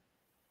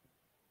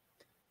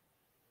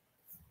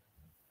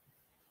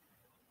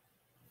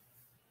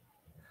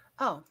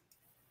oh,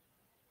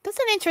 that's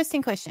an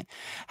interesting question.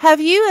 Have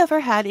you ever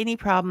had any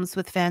problems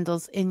with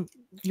vandals in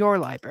your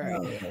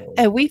library?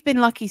 And we've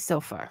been lucky so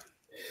far.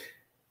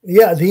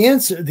 Yeah, the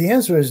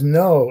answer is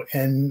no,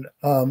 and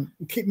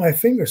keep my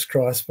fingers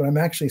crossed. But I'm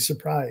actually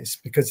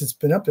surprised because it's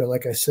been up there,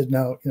 like I said,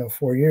 now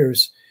 4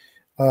 years.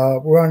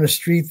 We're on a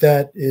street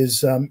that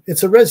is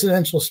it's a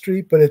residential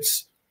street, but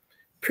it's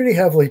pretty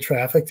heavily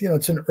trafficked.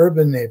 It's an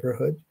urban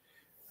neighborhood.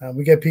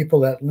 We get people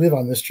that live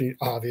on the street,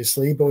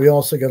 obviously, but we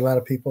also get a lot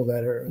of people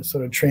that are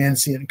sort of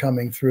transient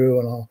coming through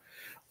and all.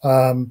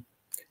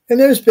 And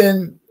there's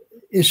been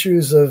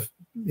issues of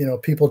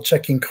people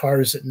checking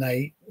cars at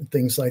night and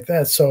things like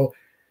that. So.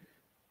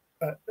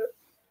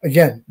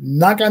 Again,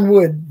 knock on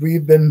wood,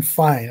 we've been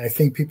fine. I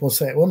think people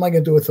say, what am I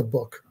going to do with a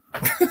book?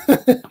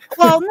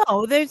 Well,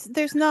 no,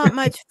 there's not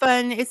much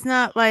fun. It's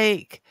not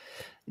like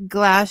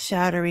glass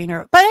shattering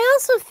but I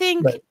also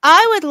think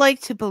I would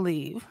like to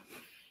believe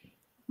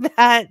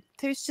that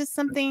there's just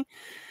something,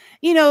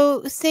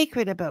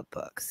 sacred about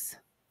books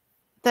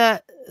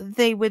that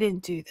they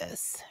wouldn't do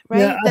this,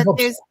 right? Yeah,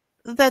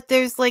 that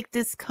there's like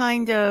this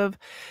kind of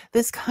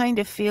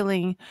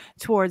feeling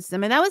towards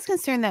them. And I was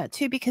concerned that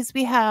too, because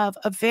we have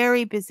a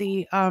very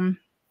busy, though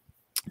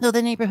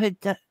the neighborhood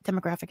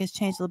demographic has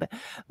changed a little bit,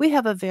 we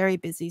have a very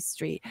busy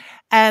street.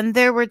 And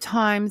there were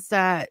times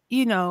that,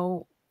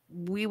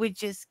 we would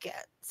just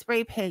get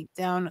spray paint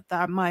down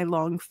my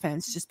long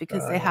fence just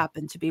because they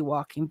happened to be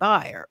walking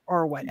by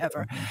or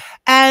whatever.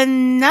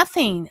 And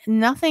nothing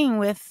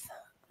with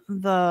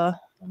the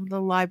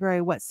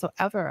library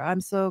whatsoever. I'm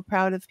so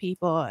proud of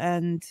people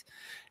and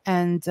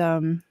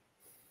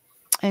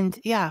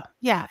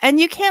yeah. And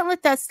you can't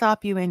let that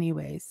stop you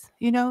anyways.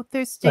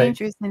 There's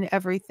dangers in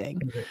everything.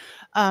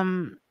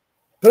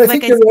 But I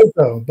think you're right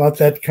though about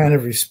that kind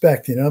of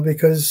respect,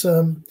 because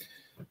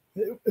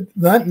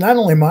not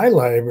only my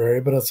library,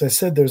 but as I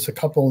said, there's a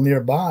couple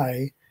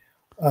nearby,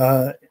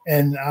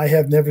 and I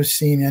have never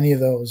seen any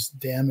of those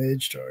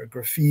damaged or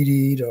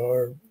graffitied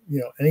or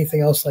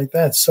anything else like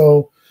that.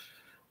 So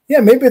yeah,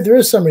 maybe there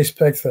is some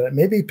respect for that.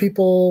 Maybe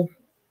people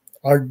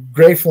are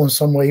grateful in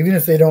some way, even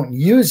if they don't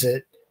use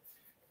it.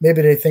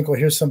 Maybe they think, well,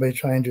 here's somebody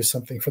trying to do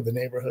something for the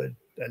neighborhood,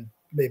 and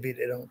maybe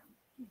they don't,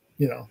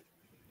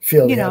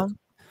 feel they have to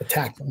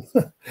attack them.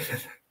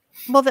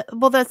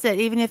 Well, that's it.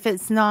 Even if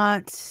it's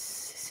not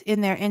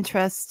in their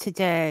interest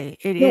today,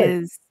 it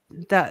is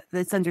that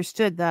it's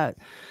understood that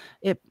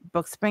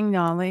books bring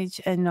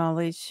knowledge, and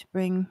knowledge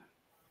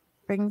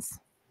brings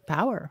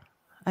power.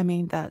 I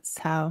mean, that's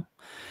how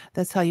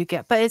you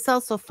get. But it's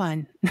also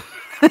fun.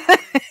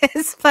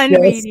 It's fun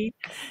reading.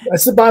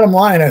 That's the bottom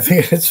line. I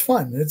think it's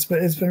fun. It's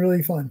been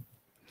really fun.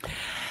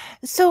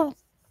 So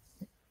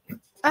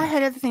I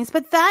had other things,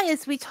 but that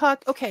is we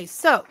talked. Okay,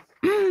 so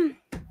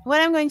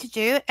what I'm going to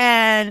do,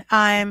 and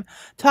I'm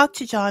talk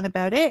to John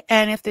about it,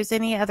 and if there's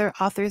any other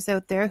authors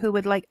out there who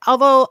would like,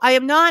 although I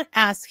am not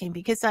asking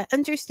because I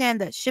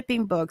understand that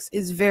shipping books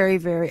is very,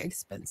 very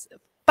expensive,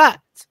 but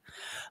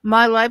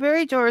my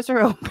library doors are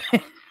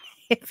open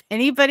if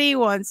anybody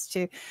wants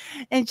to,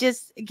 and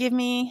just give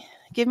me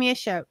a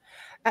shout.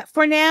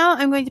 For now,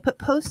 I'm going to put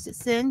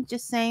post-its in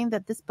just saying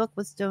that this book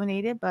was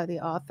donated by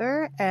the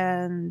author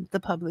and the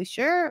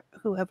publisher,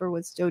 whoever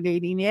was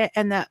donating it,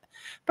 and that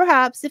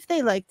perhaps if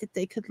they liked it,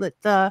 they could let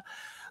the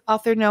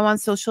author know on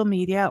social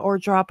media or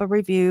drop a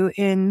review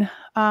in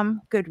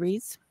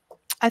Goodreads.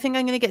 I think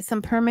I'm going to get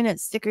some permanent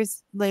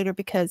stickers later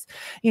because,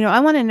 I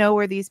want to know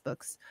where these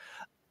books.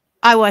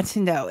 I want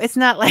to know. It's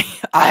not like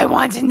I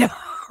want to know.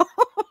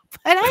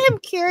 And I am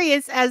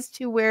curious as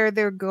to where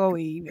they're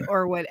going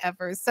or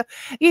whatever. So,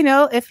 you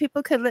know, if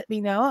people could let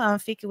me know on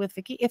Fika with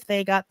Vicky if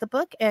they got the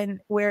book and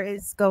where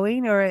it's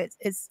going or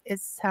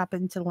it's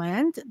happened to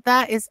land,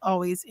 that is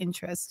always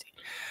interesting.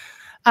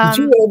 Did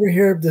you ever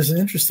hear? There's an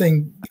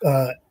interesting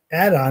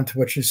add-on to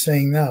what you're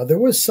saying now. There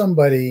was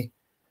somebody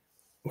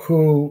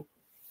who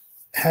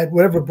had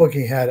whatever book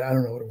he had. I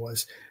don't know what it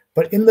was,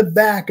 but in the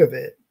back of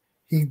it,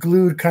 he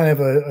glued kind of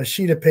a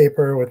sheet of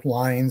paper with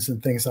lines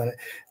and things on it,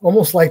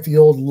 almost like the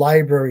old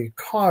library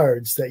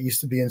cards that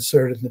used to be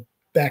inserted in the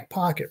back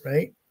pocket,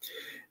 right?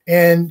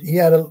 And he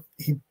had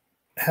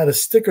a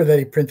sticker that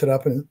he printed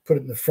up and put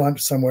it in the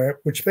front somewhere,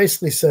 which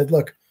basically said,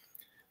 look,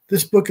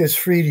 this book is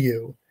free to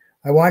you.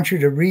 I want you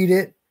to read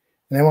it,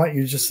 and I want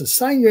you just to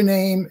sign your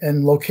name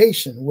and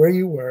location, where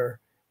you were,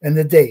 and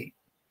the date.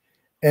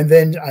 And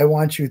then I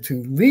want you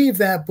to leave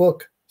that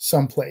book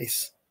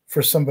someplace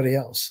for somebody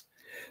else.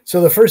 So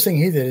the first thing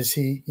he did is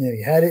he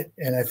had it,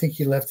 and I think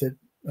he left it.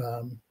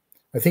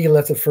 I think he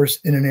left it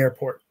first in an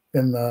airport,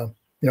 in the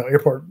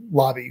airport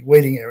lobby,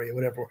 waiting area,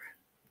 whatever.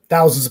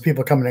 Thousands of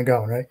people coming and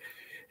going, right?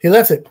 He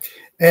left it,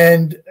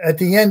 and at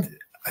the end,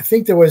 I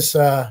think there was.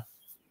 How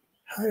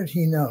did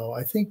he know?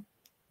 I think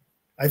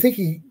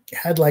he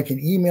had like an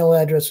email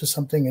address or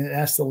something, and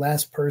asked the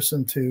last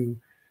person to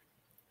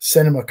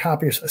send him a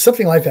copy or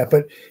something like that.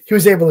 But he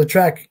was able to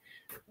track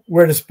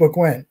where this book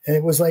went, and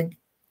it was like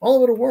all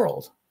over the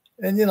world.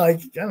 And, like,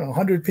 I don't know,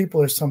 100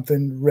 people or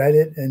something read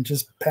it and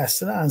just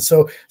passed it on.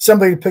 So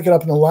somebody would pick it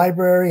up in the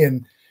library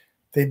and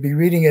they'd be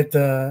reading it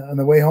on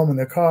the way home in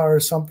their car or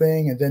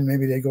something. And then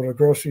maybe they'd go to a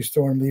grocery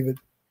store and leave it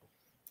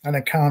on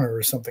a counter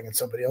or something, and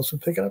somebody else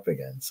would pick it up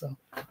again. So,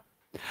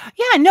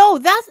 yeah, no,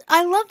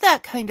 I love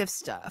that kind of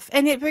stuff.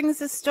 And it brings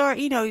the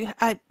story,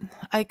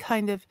 I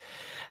kind of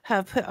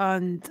have put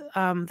on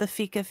the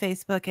Fika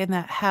Facebook, and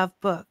that have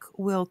book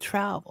will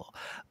travel.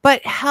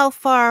 But how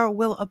far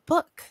will a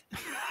book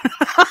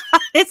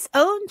its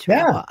own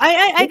travel?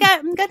 Yeah.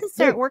 I'm going to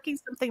start working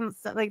something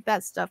like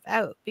that stuff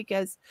out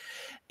because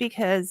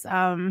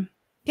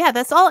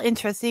that's all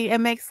interesting. It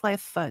makes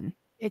life fun.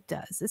 It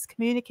does. It's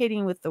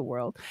communicating with the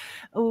world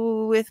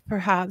with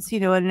perhaps,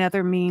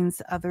 another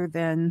means other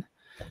than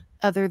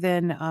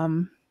the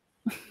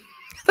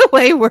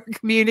way we're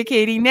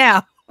communicating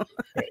now.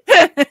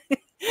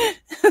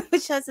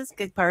 Which has its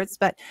good parts,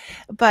 but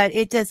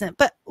it doesn't.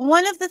 But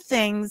one of the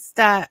things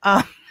that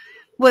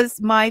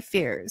was my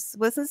fears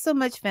wasn't so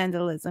much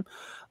vandalism,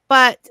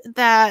 but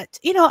that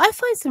I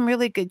find some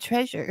really good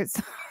treasures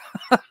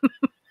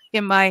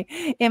in my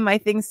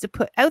things to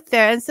put out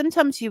there. And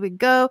sometimes you would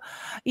go,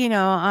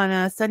 on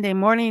a Sunday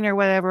morning or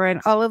whatever,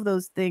 and all of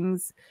those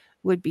things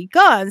would be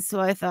gone. So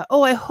I thought,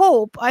 I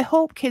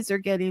hope kids are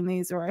getting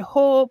these, or I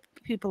hope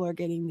people are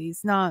getting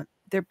these, not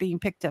they're being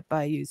picked up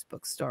by a used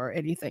bookstore or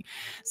anything.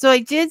 So I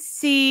did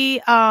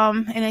see,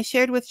 and I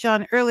shared with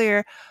John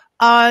earlier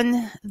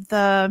on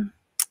the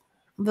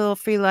Little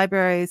Free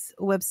Library's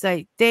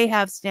website, they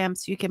have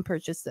stamps you can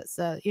purchase that's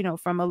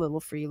from a Little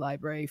Free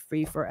Library,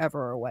 free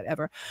forever or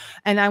whatever.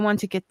 And I want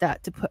to get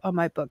that to put on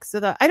my book,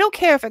 so that I don't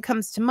care if it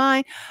comes to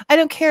mine. I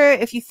don't care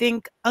if you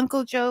think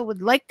Uncle Joe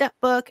would like that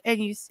book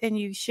and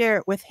you share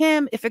it with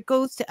him, if it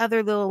goes to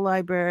other little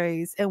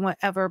libraries and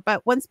whatever.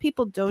 But once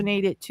people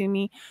donate it to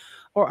me,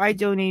 or I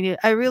donate it,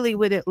 I really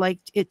would like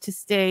it to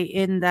stay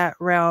in that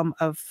realm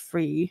of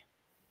free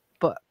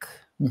book.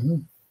 Mm-hmm.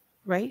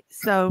 Right?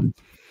 So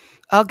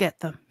I'll get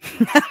them.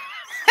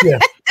 Yeah.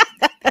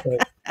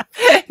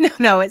 Right.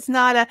 No, it's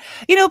not a,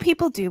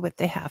 people do what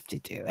they have to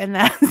do. And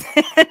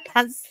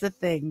that's the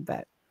thing.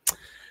 But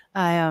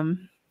I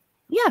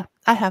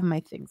have my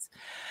things.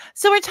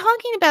 So we're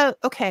talking about,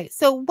 okay.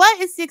 So what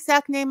is the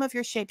exact name of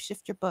your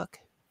shapeshifter book,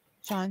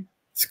 John?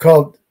 It's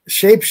called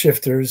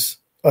Shapeshifters,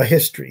 A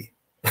History.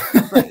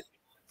 Right.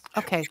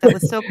 Okay. That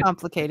was so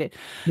complicated.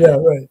 Yeah,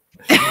 right.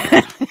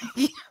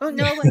 You don't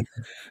know what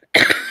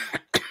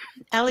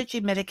allergy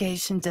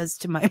medication does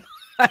to my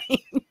mind.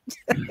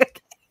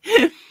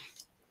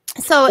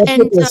 So, that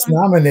and book was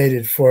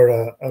nominated for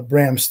a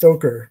Bram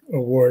Stoker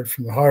Award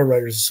from the Horror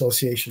Writers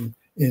Association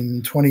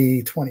in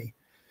 2020.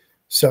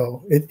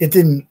 So it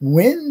didn't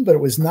win, but it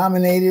was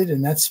nominated,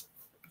 and that's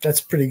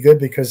pretty good,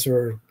 because there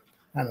were,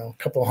 I don't know,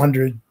 a couple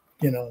hundred,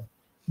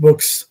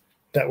 books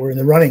that were in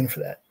the running for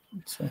that.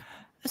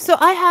 So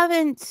I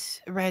haven't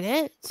read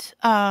it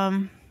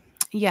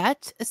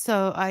yet,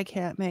 so I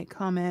can't make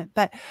comment,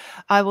 but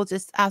I will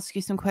just ask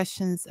you some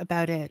questions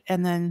about it,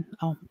 and then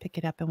I'll pick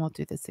it up and we'll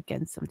do this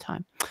again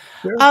sometime.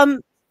 Sure.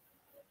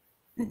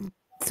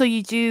 So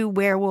you do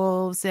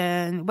werewolves,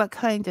 and what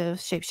kind of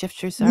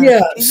shapeshifters are?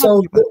 Yeah.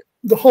 So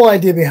the whole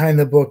idea behind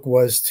the book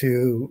was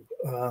to,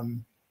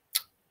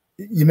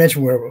 you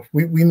mentioned werewolf.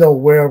 We know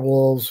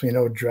werewolves, we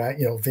know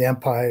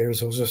vampires.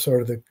 Those are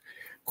sort of the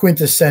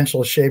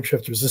quintessential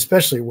shapeshifters,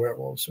 especially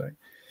werewolves, right?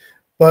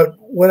 But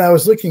what I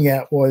was looking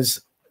at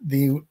was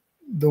the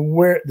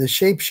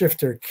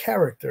shapeshifter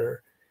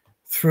character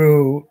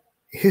through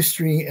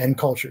history and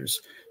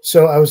cultures.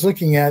 So I was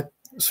looking at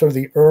sort of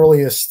the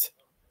earliest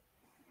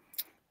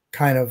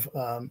kind of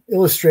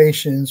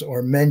illustrations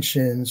or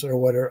mentions or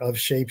what are of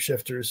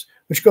shapeshifters,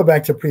 which go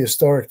back to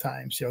prehistoric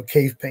times, you know,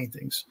 cave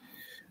paintings.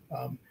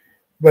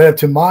 But up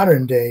to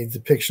modern day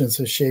depictions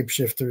of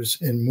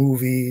shapeshifters in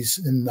movies,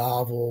 in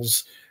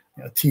novels,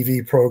 you know,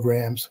 TV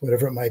programs,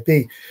 whatever it might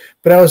be.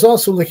 But I was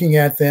also looking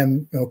at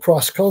them, you know,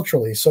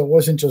 cross-culturally. So it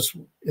wasn't just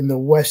in the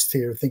West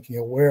here thinking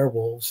of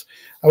werewolves.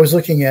 I was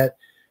looking at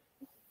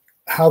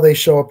how they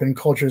show up in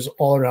cultures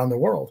all around the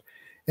world.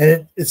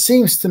 And it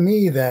seems to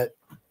me that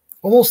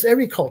almost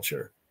every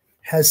culture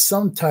has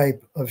some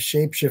type of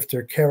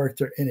shapeshifter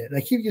character in it. And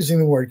I keep using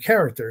the word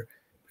character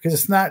because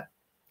it's not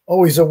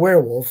always a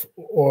werewolf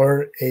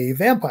or a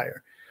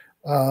vampire.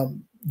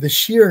 The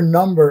sheer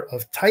number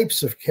of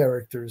types of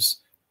characters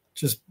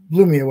just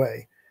blew me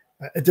away.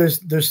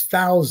 There's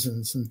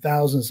thousands and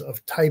thousands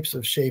of types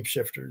of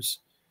shapeshifters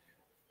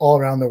all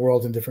around the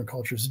world in different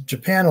cultures.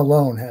 Japan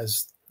alone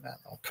has, I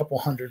don't know, a couple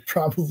hundred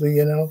probably,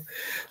 you know.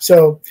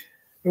 So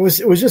it was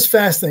just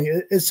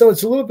fascinating. So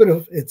it's a little bit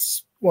of,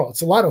 it's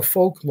a lot of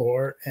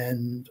folklore,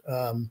 and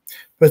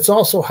but it's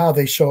also how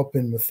they show up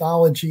in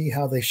mythology,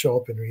 how they show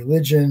up in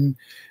religion,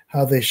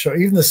 how they show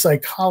even the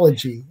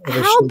psychology of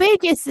how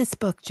big is this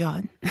book,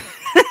 John?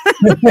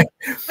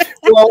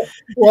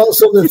 well,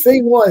 so the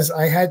thing was,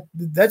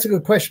 that's a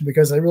good question,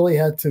 because I really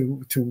had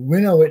to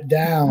winnow it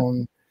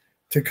down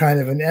to kind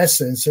of an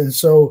essence. And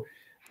so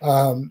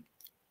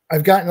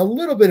I've gotten a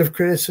little bit of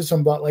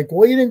criticism about, like,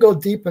 well, you didn't go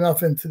deep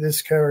enough into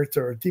this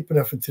character or deep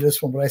enough into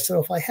this one. But I said,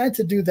 if I had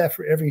to do that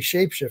for every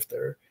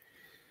shapeshifter,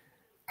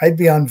 I'd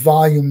be on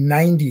volume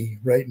 90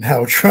 right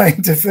now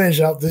trying to finish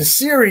out this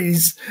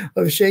series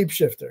of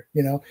shapeshifter,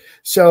 you know?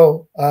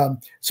 So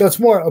it's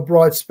more a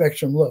broad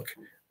spectrum look.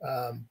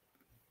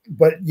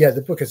 But yeah,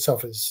 the book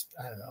itself is,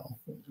 I don't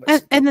know.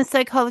 And the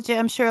psychology,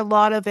 I'm sure a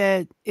lot of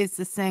it is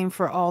the same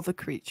for all the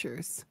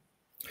creatures.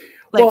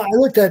 Like, well, I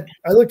looked at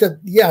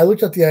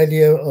the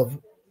idea of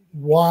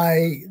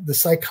why the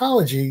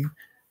psychology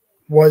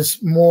was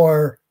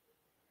more,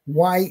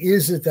 why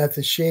is it that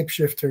the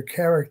shapeshifter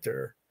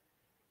character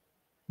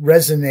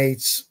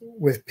resonates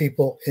with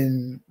people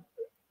in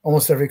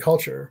almost every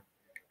culture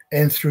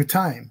and through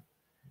time?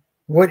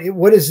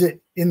 What is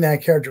it in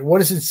that character? What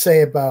does it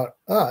say about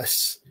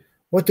us?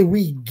 What do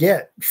we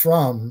get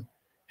from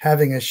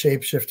having a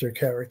shapeshifter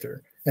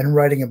character and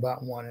writing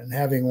about one and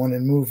having one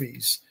in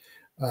movies?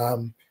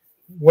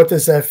 What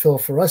does that feel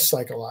for us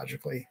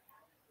psychologically?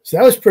 So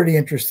that was pretty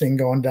interesting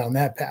going down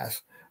that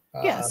path.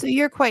 Yeah, so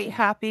you're quite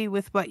happy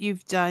with what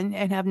you've done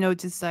and have no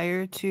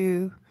desire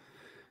to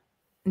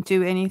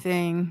do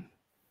anything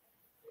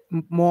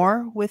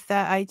more with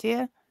that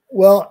idea?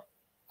 Well,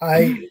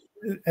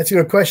 that's a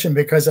good question,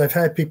 because I've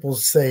had people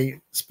say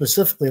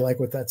specifically, like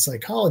with that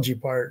psychology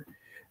part,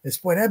 it's,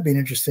 boy, that'd be an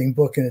interesting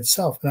book in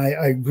itself. And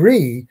I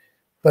agree,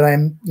 but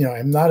I'm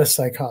not a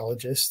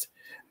psychologist.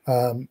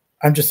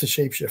 I'm just a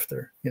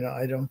shapeshifter. You know,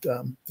 I don't,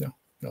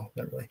 no,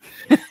 not really.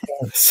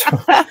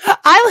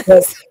 I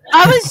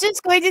was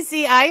just going to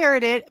see, I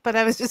heard it, but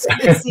I was just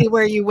going to see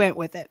where you went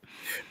with it.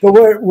 But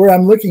where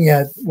I'm looking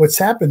at what's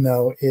happened,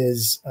 though,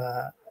 is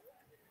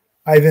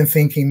I've been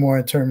thinking more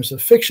in terms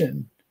of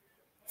fiction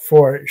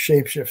for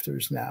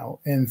shapeshifters now,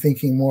 and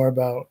thinking more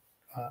about,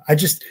 I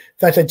just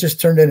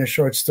turned in a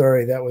short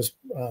story that was,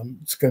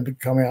 it's going to be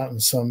coming out in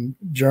some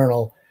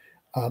journal,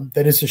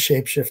 that is a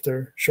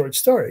shapeshifter short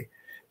story.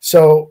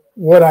 So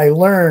what I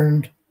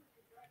learned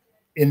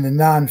in the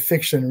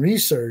nonfiction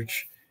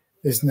research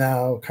is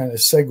now kind of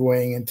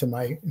segueing into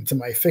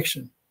my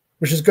fiction,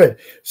 which is good.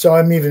 So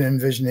I'm even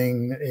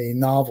envisioning a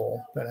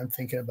novel that I'm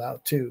thinking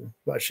about too,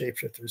 about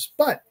shapeshifters.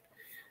 But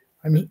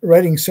I'm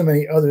writing so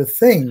many other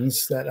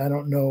things that I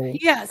don't know.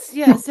 Yes,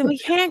 and we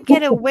can't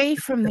get away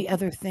from the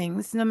other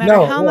things, no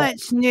matter how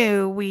much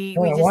new we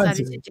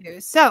decided to do.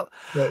 So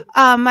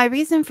my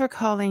reason for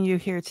calling you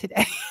here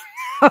today,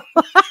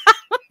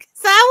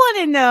 so I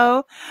want to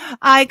know,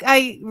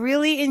 I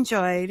really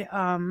enjoyed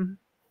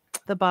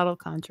The Bottle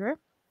Conjurer.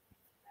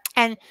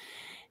 And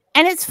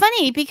it's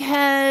funny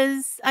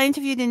because I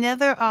interviewed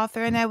another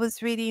author and I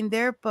was reading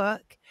their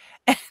book,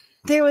 and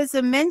there was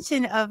a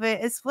mention of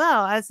it as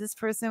well, as this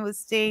person was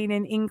staying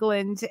in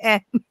England.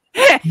 And no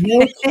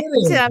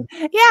kidding.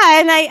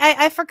 And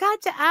I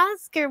forgot to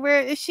ask her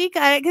where she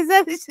got it, because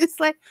I was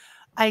just like,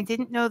 I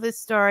didn't know this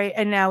story,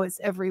 and now it's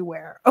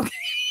everywhere. Okay.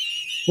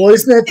 Well,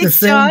 isn't that the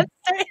thing?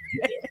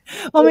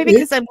 Well, maybe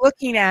because I'm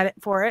looking at it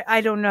for it.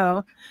 I don't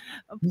know.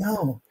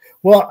 No.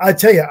 Well, I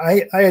tell you,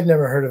 I had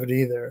never heard of it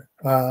either.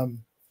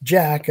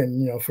 Jack,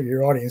 and, you know, for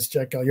your audience,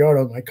 Jack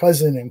Gallardo, my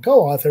cousin and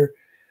co-author,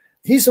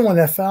 he's the one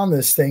that found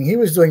this thing. He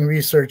was doing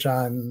research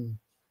on,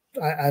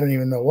 I don't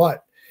even know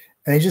what,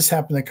 and he just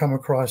happened to come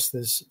across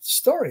this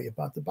story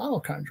about the Bottle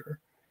Conjurer,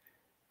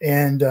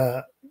 and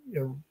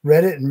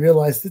read it and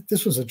realized that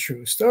this was a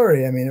true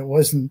story. I mean, it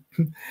wasn't,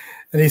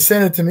 and he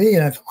sent it to me,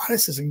 and I thought, wow,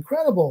 this is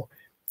incredible.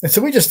 And so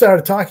we just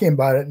started talking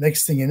about it.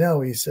 Next thing you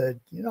know, he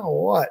said, you know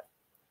what?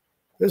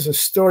 There's a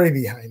story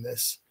behind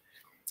this.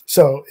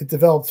 So it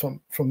developed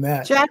from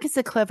that. Jack is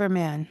a clever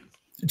man.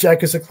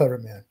 Jack is a clever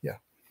man, yeah.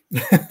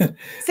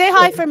 Say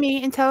hi for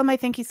me and tell him I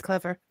think he's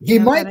clever. He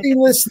might be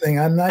listening.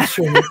 I'm not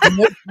sure.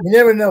 You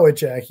never know it,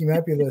 Jack. He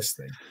might be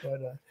listening. But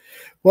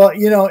well,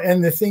 you know,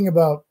 and the thing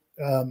about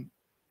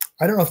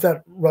I don't know if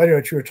that writer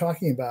that you were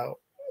talking about,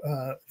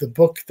 the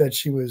book that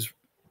she was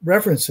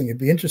referencing, it'd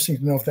be interesting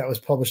to know if that was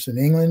published in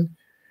England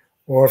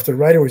or if the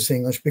writer was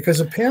English, because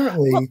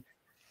apparently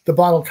the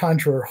bottle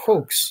conjurer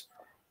hoax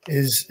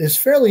is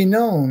fairly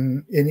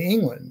known in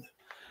England.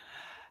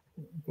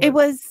 It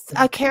was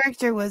a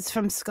character was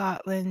from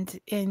Scotland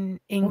in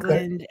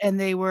England, and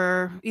they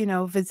were, you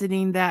know,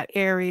 visiting that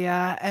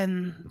area,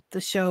 and the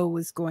show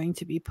was going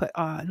to be put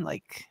on,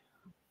 like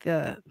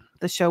the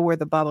show where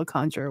the bottle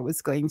conjurer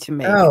was going to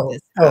make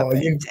this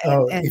happen.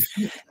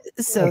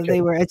 So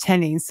they were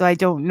attending. So I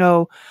don't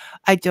know.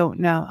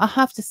 I'll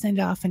have to send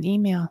off an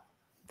email.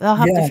 I'll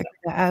have to figure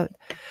that out.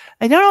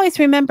 I don't always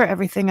remember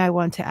everything I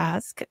want to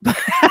ask.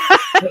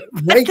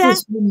 Write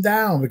this one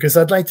down because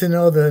I'd like to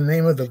know the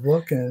name of the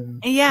book.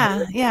 And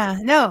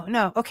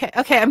no. Okay.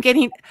 I'm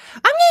getting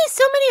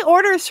so many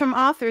orders from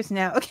authors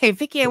now. Okay,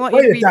 Vicky, I want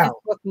you to read this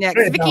book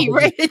next. Vicky,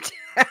 write it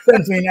down.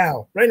 Send me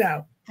now, right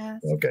now.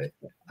 Okay.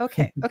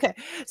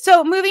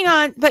 So moving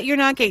on, but you're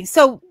not getting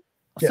So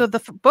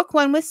the book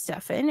one was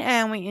Stefan,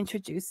 and we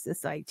introduced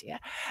this idea.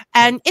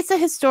 And it's a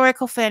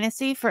historical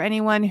fantasy for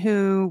anyone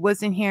who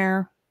wasn't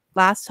here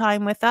last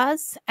time with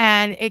us.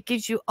 And it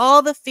gives you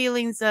all the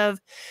feelings of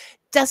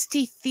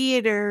dusty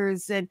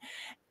theaters and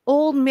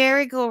old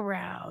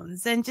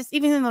merry-go-rounds. And just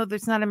even though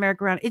there's not a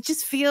merry-go-round, it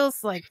just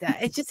feels like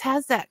that. It just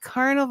has that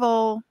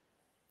carnival,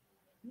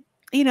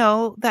 you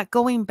know, that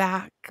going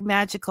back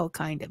magical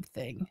kind of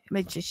thing.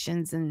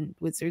 Magicians and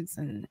wizards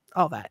and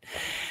all that.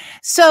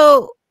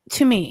 So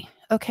to me,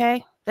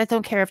 okay, I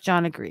don't care if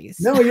John agrees.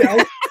 No,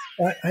 yeah,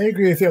 I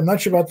agree with you. I'm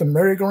not sure about the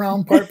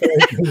merry-go-round part, but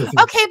I agree with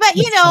you. Okay, but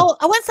you know,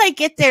 once I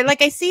get there,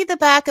 like I see the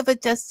back of a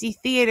dusty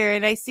theater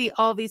and I see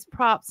all these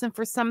props, and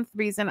for some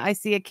reason I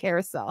see a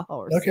carousel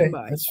horse.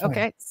 That's fine.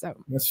 Okay, so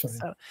that's fine.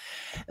 So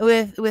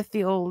with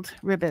the old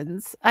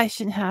ribbons, I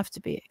shouldn't have to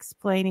be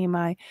explaining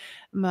my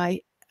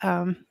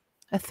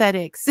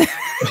aesthetics.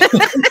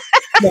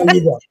 No,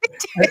 you don't.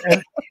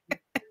 And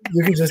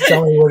you can just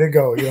tell me where to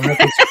go. You don't have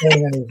to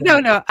explain anything.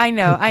 No, I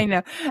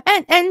know.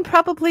 And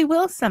probably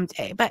will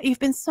someday, but you've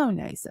been so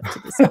nice up to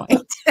this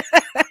point.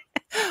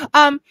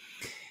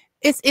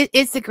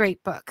 It's a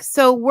great book.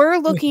 So we're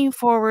looking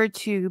forward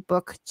to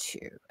book 2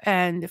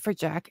 and for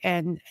Jack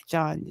and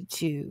John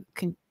to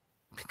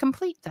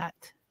complete that.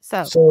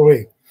 So are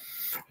we.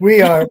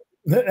 We are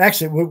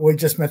actually we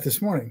just met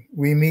this morning.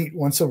 We meet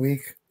once a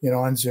week, you know,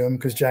 on Zoom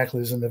because Jack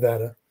lives in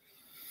Nevada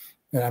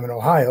and I'm in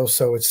Ohio,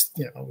 so it's,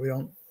 you know, we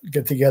don't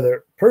get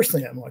together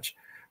personally that much,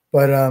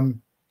 but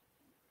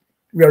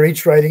we are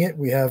each writing it.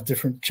 We have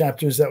different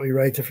chapters that we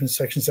write, different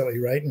sections that we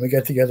write, and we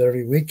get together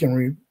every week and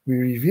we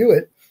review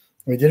it.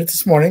 We did it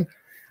this morning.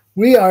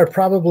 We are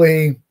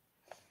probably,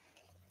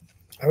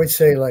 I would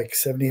say, like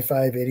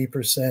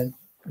 75-80%,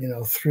 you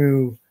know,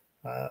 through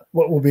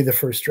what will be the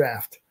first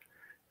draft.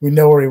 We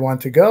know where we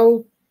want to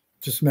go,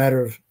 just a matter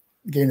of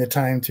getting the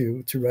time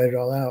to write it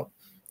all out.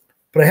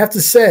 But I have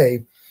to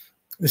say,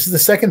 this is the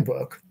second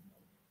book.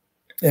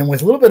 And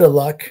with a little bit of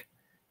luck,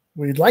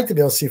 we'd like to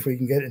be able to see if we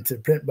can get it into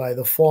print by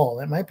the fall.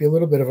 That might be a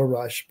little bit of a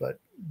rush, but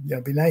you know,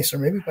 it'd be nice. Or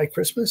maybe by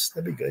Christmas,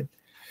 that'd be good.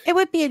 It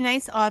would be a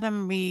nice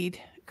autumn read,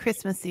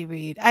 Christmassy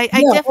read. I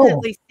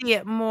definitely see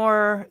it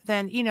more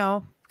than, you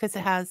know, because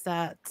it has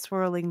that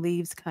swirling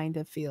leaves kind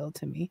of feel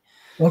to me.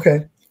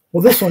 Okay.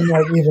 Well, this one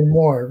might even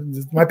more.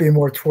 There might be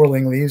more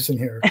twirling leaves in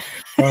here.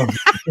 I'm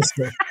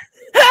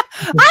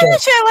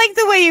not sure I like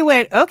the way you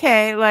went.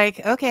 Okay,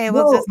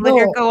 we'll just let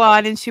her go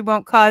on and she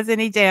won't cause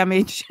any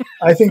damage.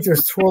 I think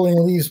there's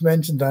twirling leaves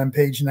mentioned on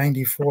page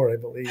 94, I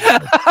believe.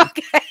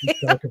 Okay.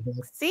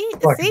 See,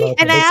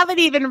 and I haven't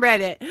even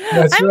read it.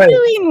 I'm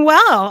doing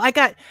well. I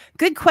got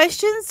good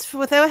questions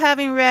without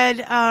having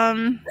read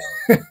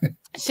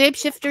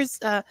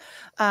Shapeshifters.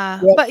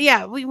 But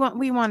yeah, we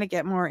want to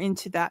get more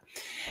into that.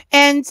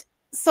 And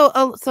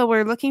so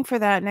we're looking for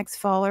that next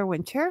fall or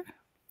winter.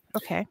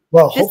 Okay.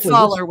 Well, this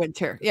fall or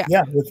winter. Yeah.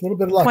 Yeah, with a little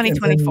bit of luck.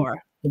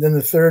 2024. And then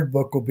the third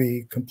book will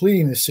be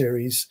completing the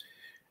series,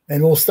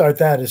 and we'll start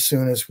that as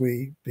soon as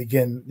we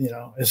begin, you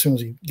know, as soon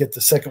as we get the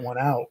second one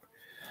out.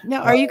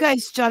 Now, are you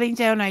guys jotting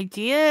down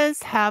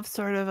ideas? Have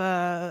sort of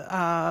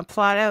a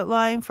plot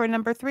outline for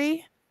number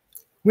 3?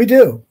 We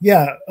do.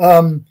 Yeah.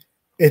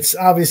 It's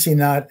obviously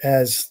not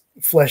as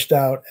fleshed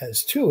out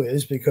as 2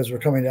 is because we're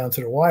coming down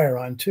to the wire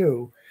on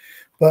 2,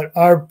 but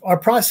our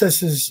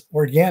process is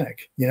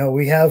organic. You know,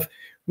 we have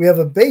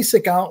a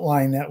basic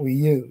outline that we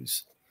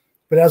use,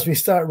 but as we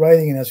start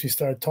writing and as we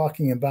start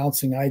talking and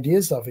bouncing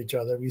ideas off each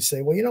other, we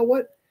say, well, you know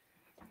what?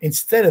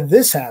 Instead of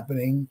this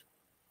happening,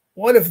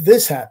 what if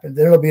this happened?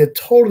 Then it'll be a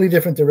totally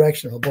different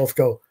direction. We'll both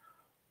go,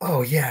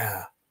 oh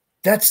yeah,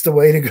 that's the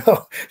way to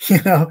go.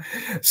 You know,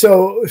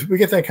 so we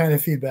get that kind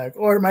of feedback.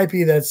 Or it might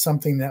be that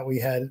something that we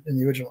had in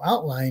the original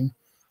outline,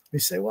 we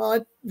say,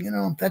 well, you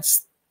know,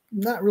 that's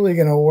not really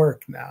going to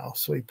work now.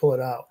 So we pull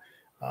it out.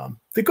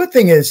 The good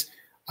thing is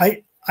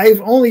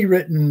I've only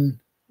written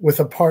with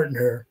a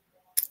partner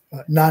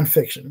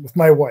nonfiction with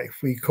my wife.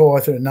 We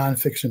co-authored a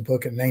nonfiction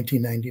book in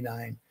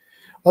 1999.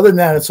 Other than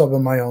that, it's all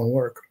been my own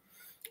work.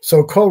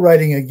 So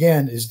co-writing,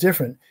 again, is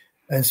different,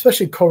 and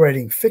especially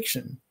co-writing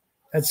fiction.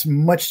 That's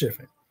much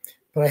different.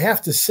 But I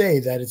have to say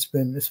that it's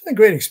been a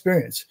great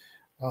experience.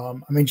 I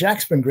mean,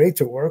 Jack's been great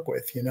to work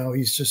with. You know,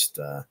 he's just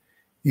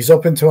he's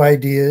open to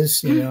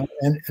ideas. You know,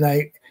 and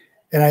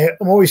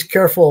I'm always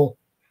careful,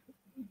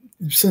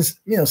 since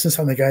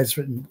I'm the guy that's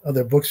written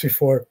other books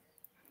before.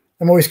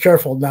 I'm always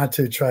careful not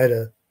to try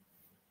to,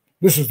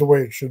 this is the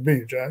way it should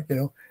be, Jack. You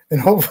know, and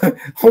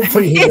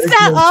hopefully is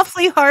that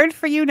awfully hard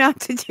for you not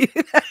to do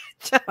that,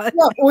 John?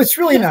 No, well, it's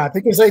really not,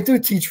 because I do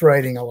teach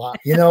writing a lot,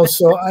 you know,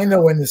 so I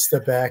know when to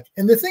step back.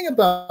 And the thing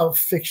about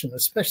fiction,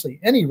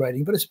 especially any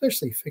writing, but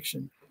especially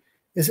fiction,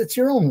 is it's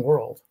your own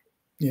world.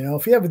 You know,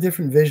 if you have a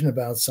different vision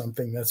about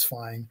something, that's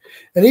fine.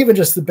 And even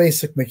just the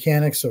basic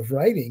mechanics of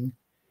writing,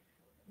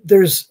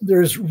 there's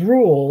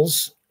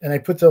rules, and I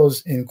put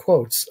those in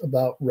quotes,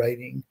 about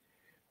writing.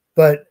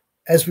 But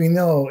as we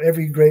know,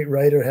 every great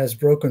writer has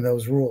broken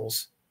those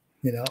rules,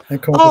 you know, and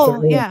come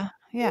up with their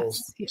own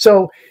rules.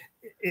 So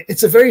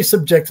it's a very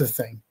subjective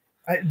thing.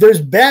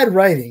 There's bad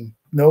writing,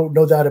 no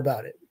doubt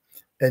about it.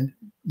 And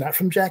not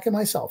from Jack and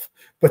myself,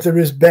 but there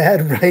is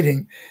bad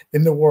writing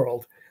in the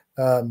world.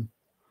 But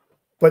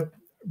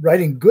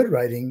good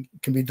writing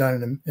can be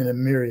done in a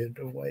myriad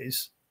of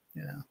ways,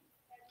 you know.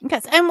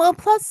 Yes, and well,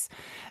 plus,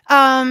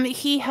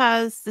 he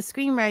has the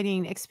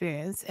screenwriting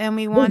experience, and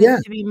we want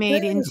it to be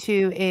made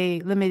into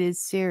a limited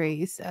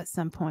series at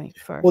some point.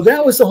 Well,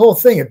 that was the whole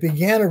thing. It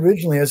began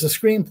originally as a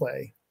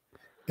screenplay,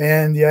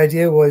 and the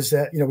idea was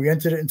that, you know, we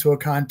entered it into a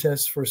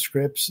contest for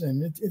scripts,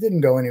 and it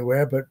didn't go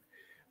anywhere, but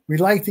we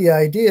liked the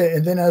idea.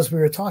 And then as we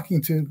were talking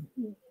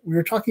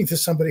to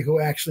somebody who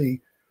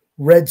actually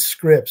read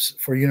scripts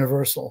for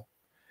Universal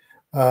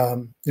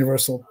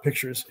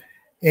Pictures.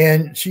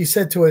 And she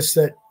said to us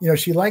that, you know,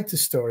 she liked the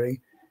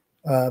story,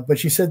 but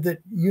she said that,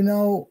 you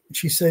know,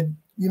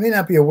 you may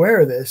not be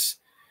aware of this,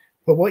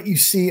 but what you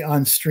see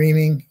on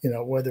streaming, you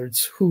know, whether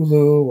it's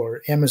Hulu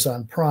or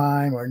Amazon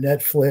Prime or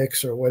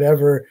Netflix or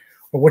whatever,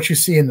 or what you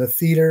see in the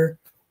theater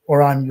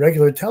or on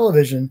regular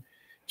television,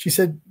 she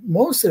said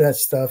most of that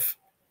stuff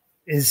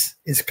is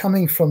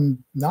coming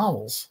from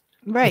novels.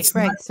 Right.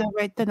 So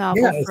write the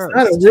novel first. It's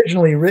not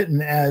originally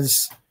written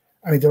as,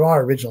 I mean, there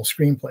are original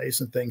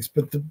screenplays and things,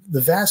 but the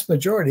vast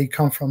majority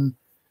come from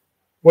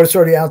what's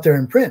already out there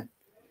in print.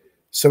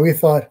 So we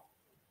thought,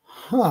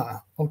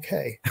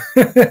 okay.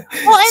 Well,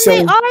 and they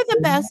are the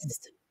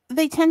best.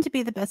 They tend to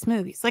be the best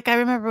movies. Like, I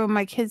remember when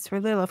my kids were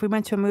little, if we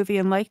went to a movie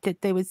and liked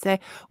it, they would say,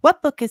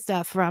 "What book is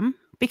that from?"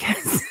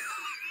 Because,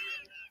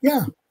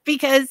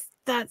 because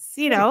that's,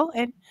 you know,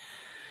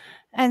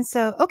 and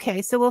so,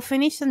 okay, so we'll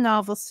finish the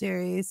novel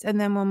series,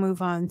 and then we'll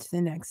move on to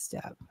the next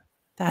step.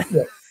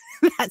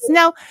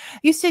 Now,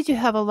 you said you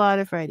have a lot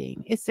of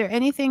writing. Is there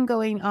anything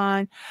going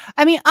on?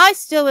 I mean, I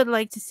still would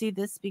like to see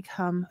this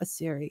become a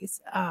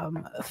series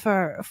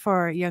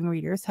for young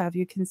readers. Have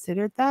you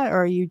considered that,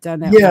 or are you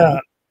done it? Yeah,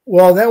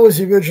 well, that was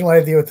the original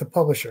idea with the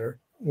publisher,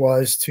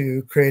 was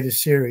to create a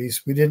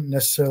series. We didn't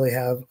necessarily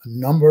have a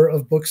number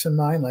of books in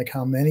mind, like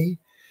how many,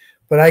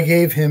 but I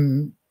gave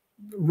him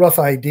rough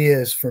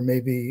ideas for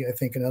maybe, I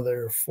think,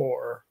 another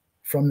 4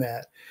 from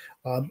that.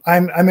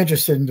 I'm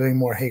interested in doing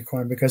more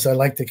Haycorn because I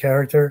like the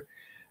character.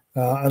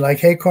 I like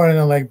Haycorn and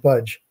I like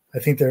Budge. I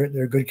think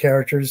they're good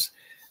characters,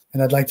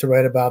 and I'd like to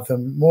write about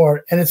them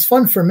more. And it's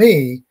fun for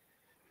me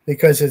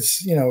because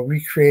it's, you know,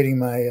 recreating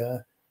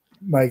my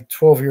my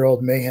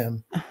 12-year-old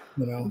mayhem.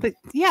 You know, but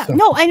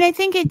no, and I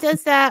think it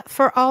does that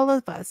for all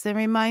of us. It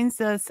reminds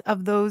us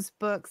of those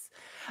books.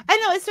 I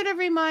know it sort of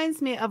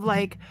reminds me of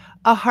like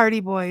a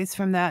Hardy Boys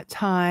from that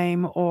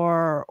time,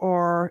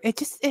 or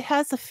it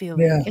has a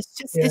feeling. Yeah,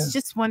 it's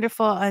just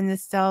wonderful and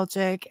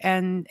nostalgic,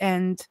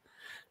 and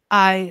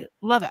I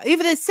love it.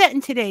 Even it's set in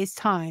today's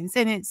times,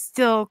 and it's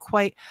still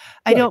quite.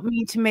 I don't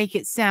mean to make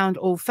it sound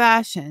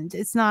old-fashioned.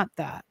 It's not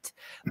that,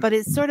 but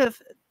it's sort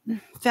of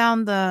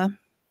found the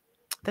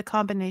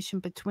combination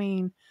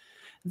between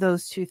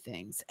those two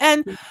things.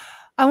 And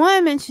I want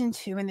to mention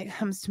too, when it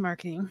comes to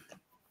marketing,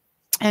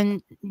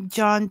 and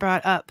John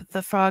brought up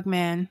the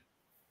Frogman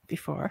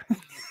before,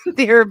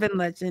 the urban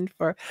legend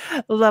for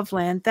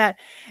Loveland, that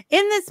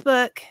in this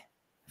book,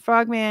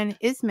 Frogman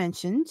is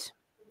mentioned,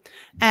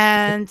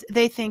 and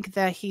they think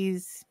that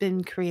he's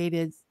been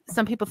created.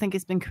 Some people think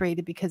it's been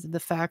created because of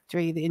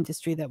the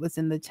industry that was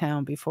in the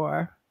town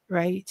before,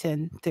 right?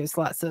 And there's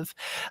lots of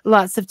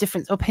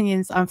different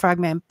opinions on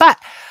Frogman. But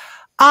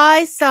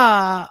I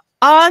saw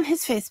on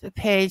his Facebook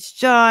page,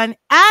 John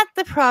at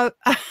the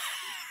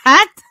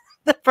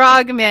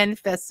Frogman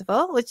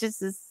Festival, which is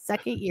the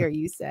second year,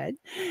 you said,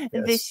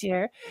 this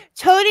year,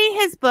 toting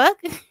his book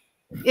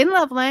in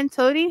Loveland,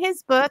 toting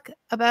his book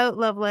about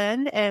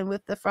Loveland, and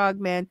with the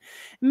Frogman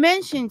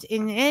mentioned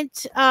in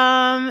it,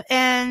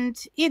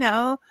 and, you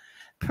know,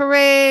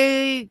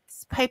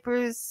 parades,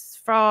 pipers,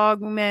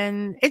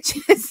 frogmen. It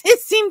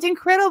seemed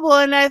incredible,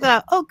 and I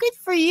thought, oh, good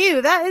for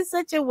you. That is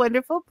such a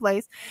wonderful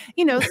place,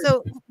 you know.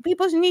 So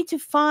people need to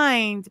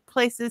find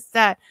places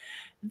that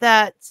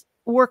that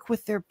work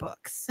with their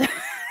books.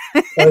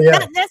 Oh, yeah.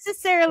 Not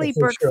necessarily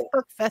For sure.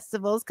 book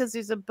festivals, because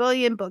there's a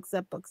billion books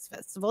at books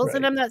festivals. Right.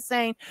 And I'm not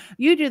saying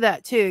you do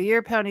that too.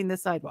 You're pounding the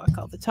sidewalk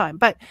all the time.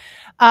 But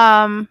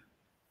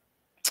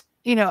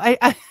you know,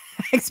 I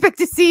expect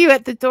to see you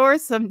at the door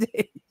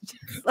someday.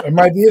 I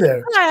might be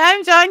there. Hi,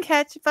 I'm John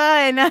Kachuba,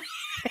 and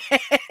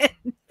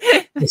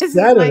This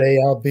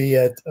Saturday, I'll be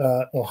at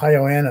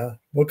Ohioana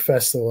Book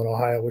Festival in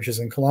Ohio, which is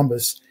in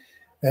Columbus.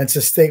 And it's a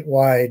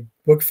statewide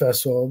book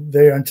festival.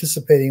 They're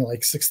anticipating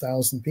like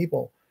 6,000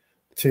 people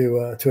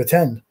to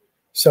attend.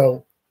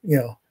 So, you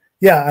know,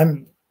 yeah,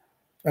 I'm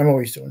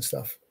always doing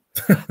stuff.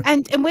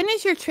 and when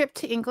is your trip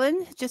to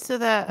England? Just so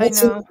that I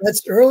know.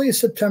 That's early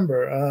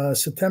September.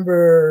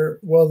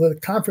 Well, the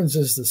conference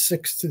is the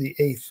 6th to the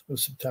 8th of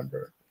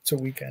September. It's a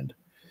weekend.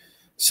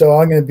 So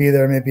I'm going to be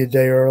there maybe a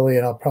day early,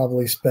 and I'll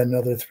probably spend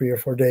another 3 or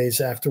 4 days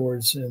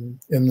afterwards in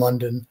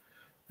London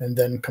and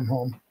then come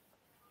home.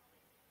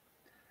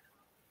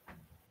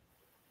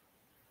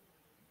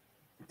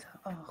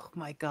 Oh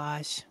my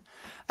gosh.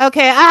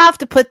 Okay, I have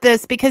to put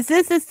this because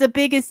this is the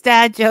biggest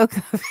dad joke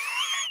of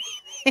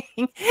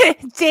anything.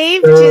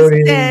 Dave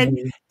just said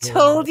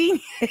toting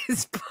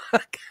his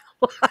book.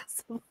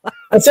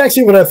 That's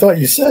actually what I thought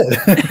you said.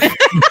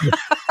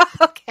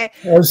 Okay.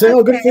 I was saying,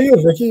 oh, good for you,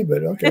 Vicky,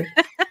 but okay.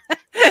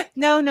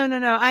 No.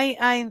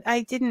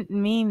 I didn't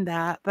mean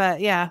that,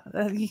 but yeah,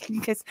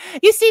 because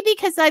you see,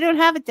 because I don't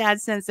have a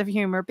dad sense of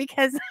humor,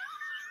 because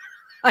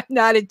I'm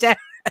not a dad.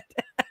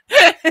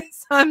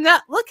 So I'm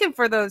not looking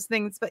for those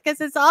things, because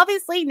it's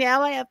obviously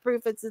now I have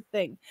proof it's a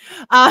thing.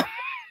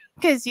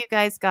 Because you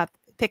guys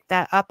picked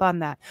that up on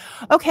that.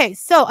 Okay,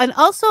 so, and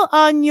also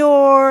on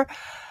your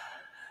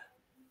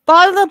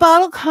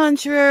Bottle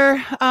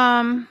Conjurer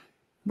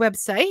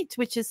website,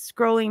 which is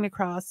scrolling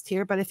across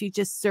here, but if you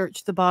just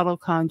search the Bottle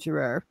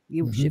Conjurer,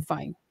 you should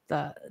find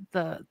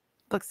the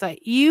book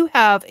site. You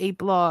have a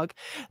blog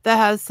that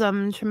has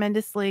some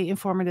tremendously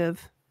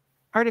informative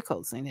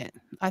articles in it.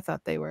 I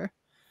thought they were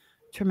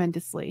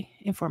tremendously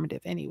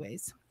informative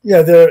anyways.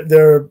 Yeah,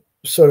 they're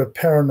sort of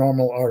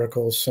paranormal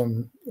articles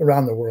from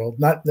around the world.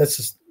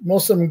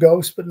 Most of them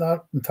ghosts, but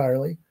not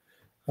entirely.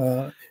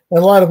 And a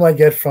lot of them I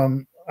get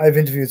from, I've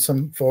interviewed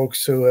some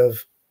folks who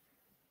have,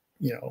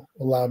 you know,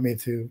 allowed me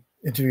to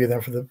interview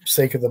them for the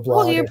sake of the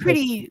blog. Well, you're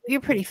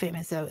pretty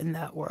famous out in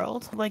that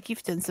world. Like,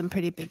 you've done some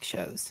pretty big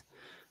shows.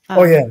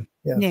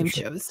 Name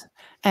shows.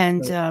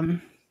 And right.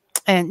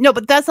 And no,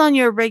 but that's on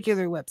your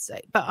regular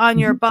website. But on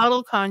your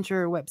Bottle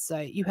Conjurer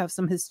website, you have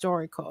some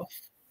historical.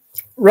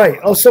 Right.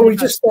 Oh, so we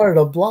just started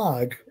a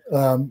blog.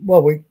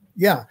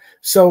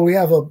 So we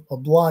have a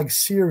blog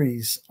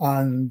series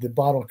on the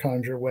Bottle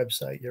Conjurer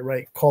website. You're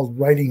right, called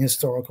Writing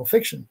Historical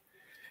Fiction.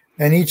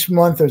 And each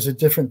month there's a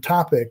different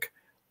topic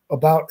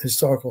about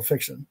historical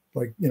fiction,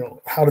 like, you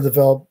know, how to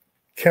develop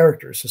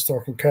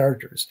historical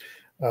characters,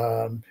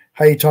 how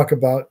you talk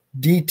about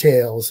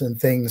details and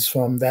things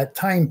from that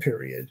time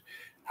period,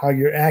 how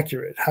you're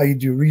accurate, how you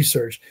do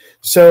research.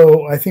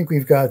 So I think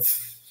we've got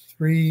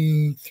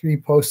three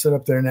posted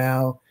up there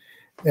now,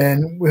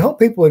 and we hope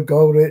people would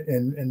go to it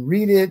and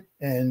read it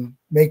and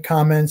make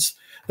comments,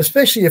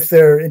 especially if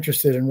they're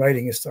interested in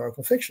writing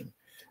historical fiction.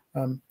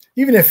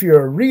 Even if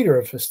you're a reader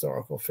of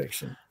historical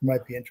fiction, you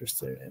might be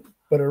interested in it,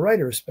 but a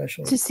writer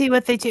especially. To see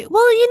what they do.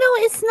 Well, you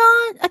know, it's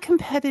not a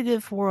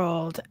competitive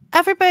world.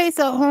 Everybody's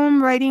at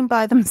home writing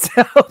by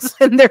themselves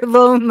and they're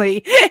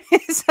lonely.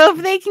 So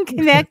if they can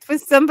connect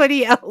with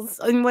somebody else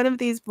on one of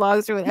these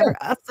blogs or whatever,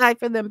 aside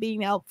from them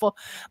being helpful,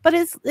 but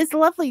it's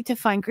lovely to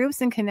find groups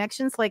and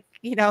connections, like,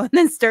 you know, and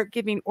then start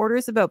giving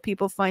orders about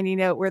people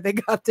finding out where they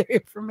got their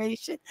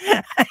information.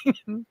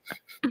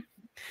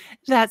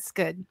 That's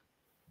good.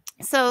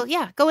 So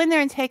yeah, go in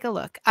there and take a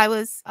look.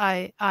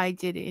 I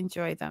did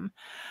enjoy them.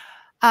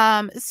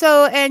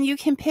 So, and you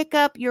can pick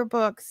up your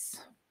books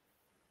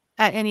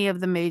at any of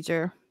the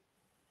major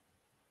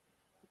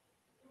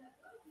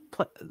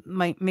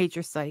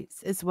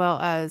sites, as well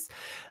as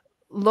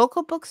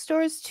local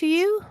bookstores to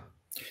you.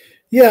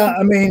 Yeah,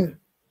 I mean,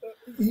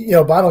 you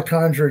know, Bottle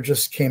Conjurer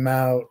just came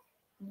out,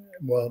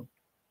 well,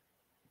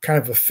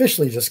 kind of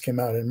officially just came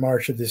out in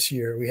March of this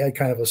year. We had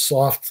kind of a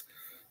soft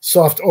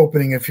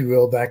opening, if you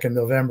will, back in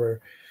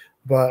November,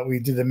 but we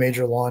did a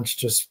major launch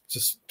just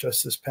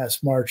this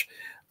past March.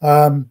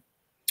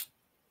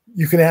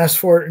 You can ask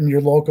for it in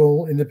your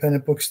local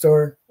independent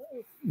bookstore.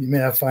 You may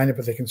not find it,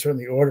 but they can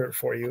certainly order it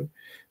for you.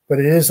 But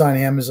it is on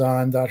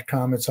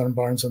Amazon.com. It's on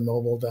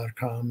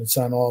BarnesandNoble.com. It's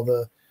on all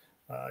the.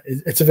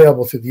 It's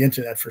available through the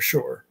internet for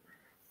sure.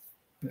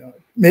 You know,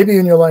 maybe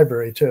in your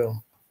library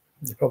too.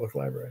 The public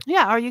library.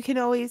 Yeah, or you can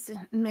always,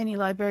 many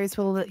libraries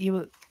will let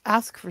you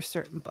ask for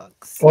certain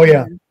books. Oh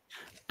yeah.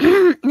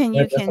 And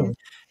you can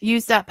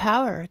use that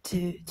power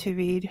to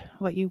read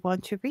what you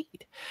want to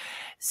read.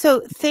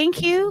 So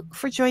thank you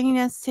for joining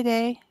us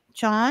today,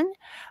 John.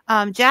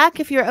 Jack,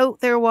 if you're out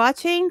there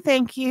watching,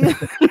 thank you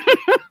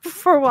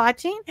for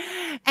watching.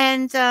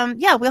 And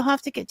yeah, we'll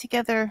have to get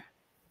together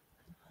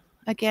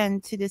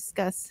again to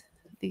discuss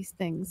these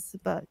things,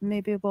 but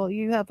maybe, well,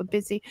 you have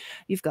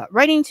you've got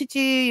writing to do,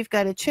 you've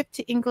got a trip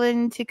to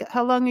England to go.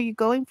 How long are you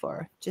going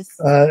for? Just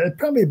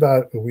probably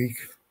about a week.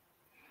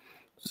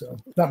 So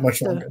not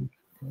much longer.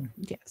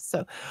 Yeah.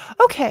 So,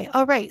 okay.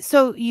 All right.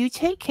 So you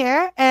take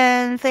care,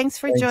 and thanks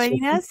for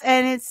joining us.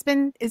 And it's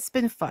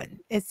been fun.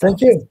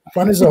 Thank you.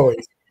 Fun as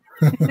always.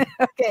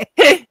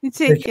 Okay.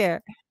 Take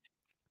care.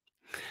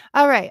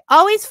 All right.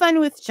 Always fun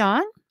with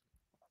John.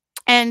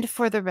 And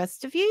for the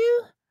rest of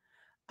you,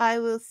 I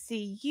will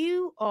see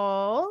you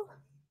all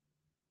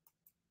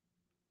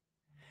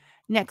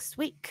next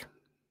week.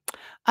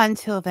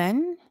 Until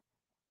then,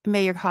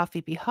 may your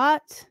coffee be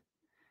hot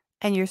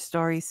and your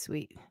story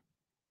sweet.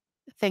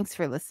 Thanks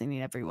for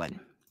listening, everyone.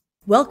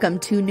 Welcome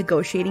to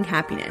Negotiating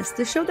Happiness,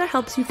 the show that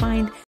helps you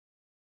find...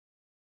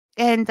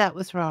 And that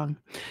was wrong.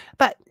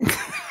 But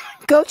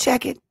go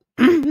check it.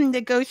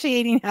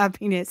 Negotiating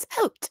Happiness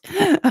out.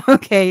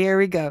 Okay, here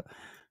we go.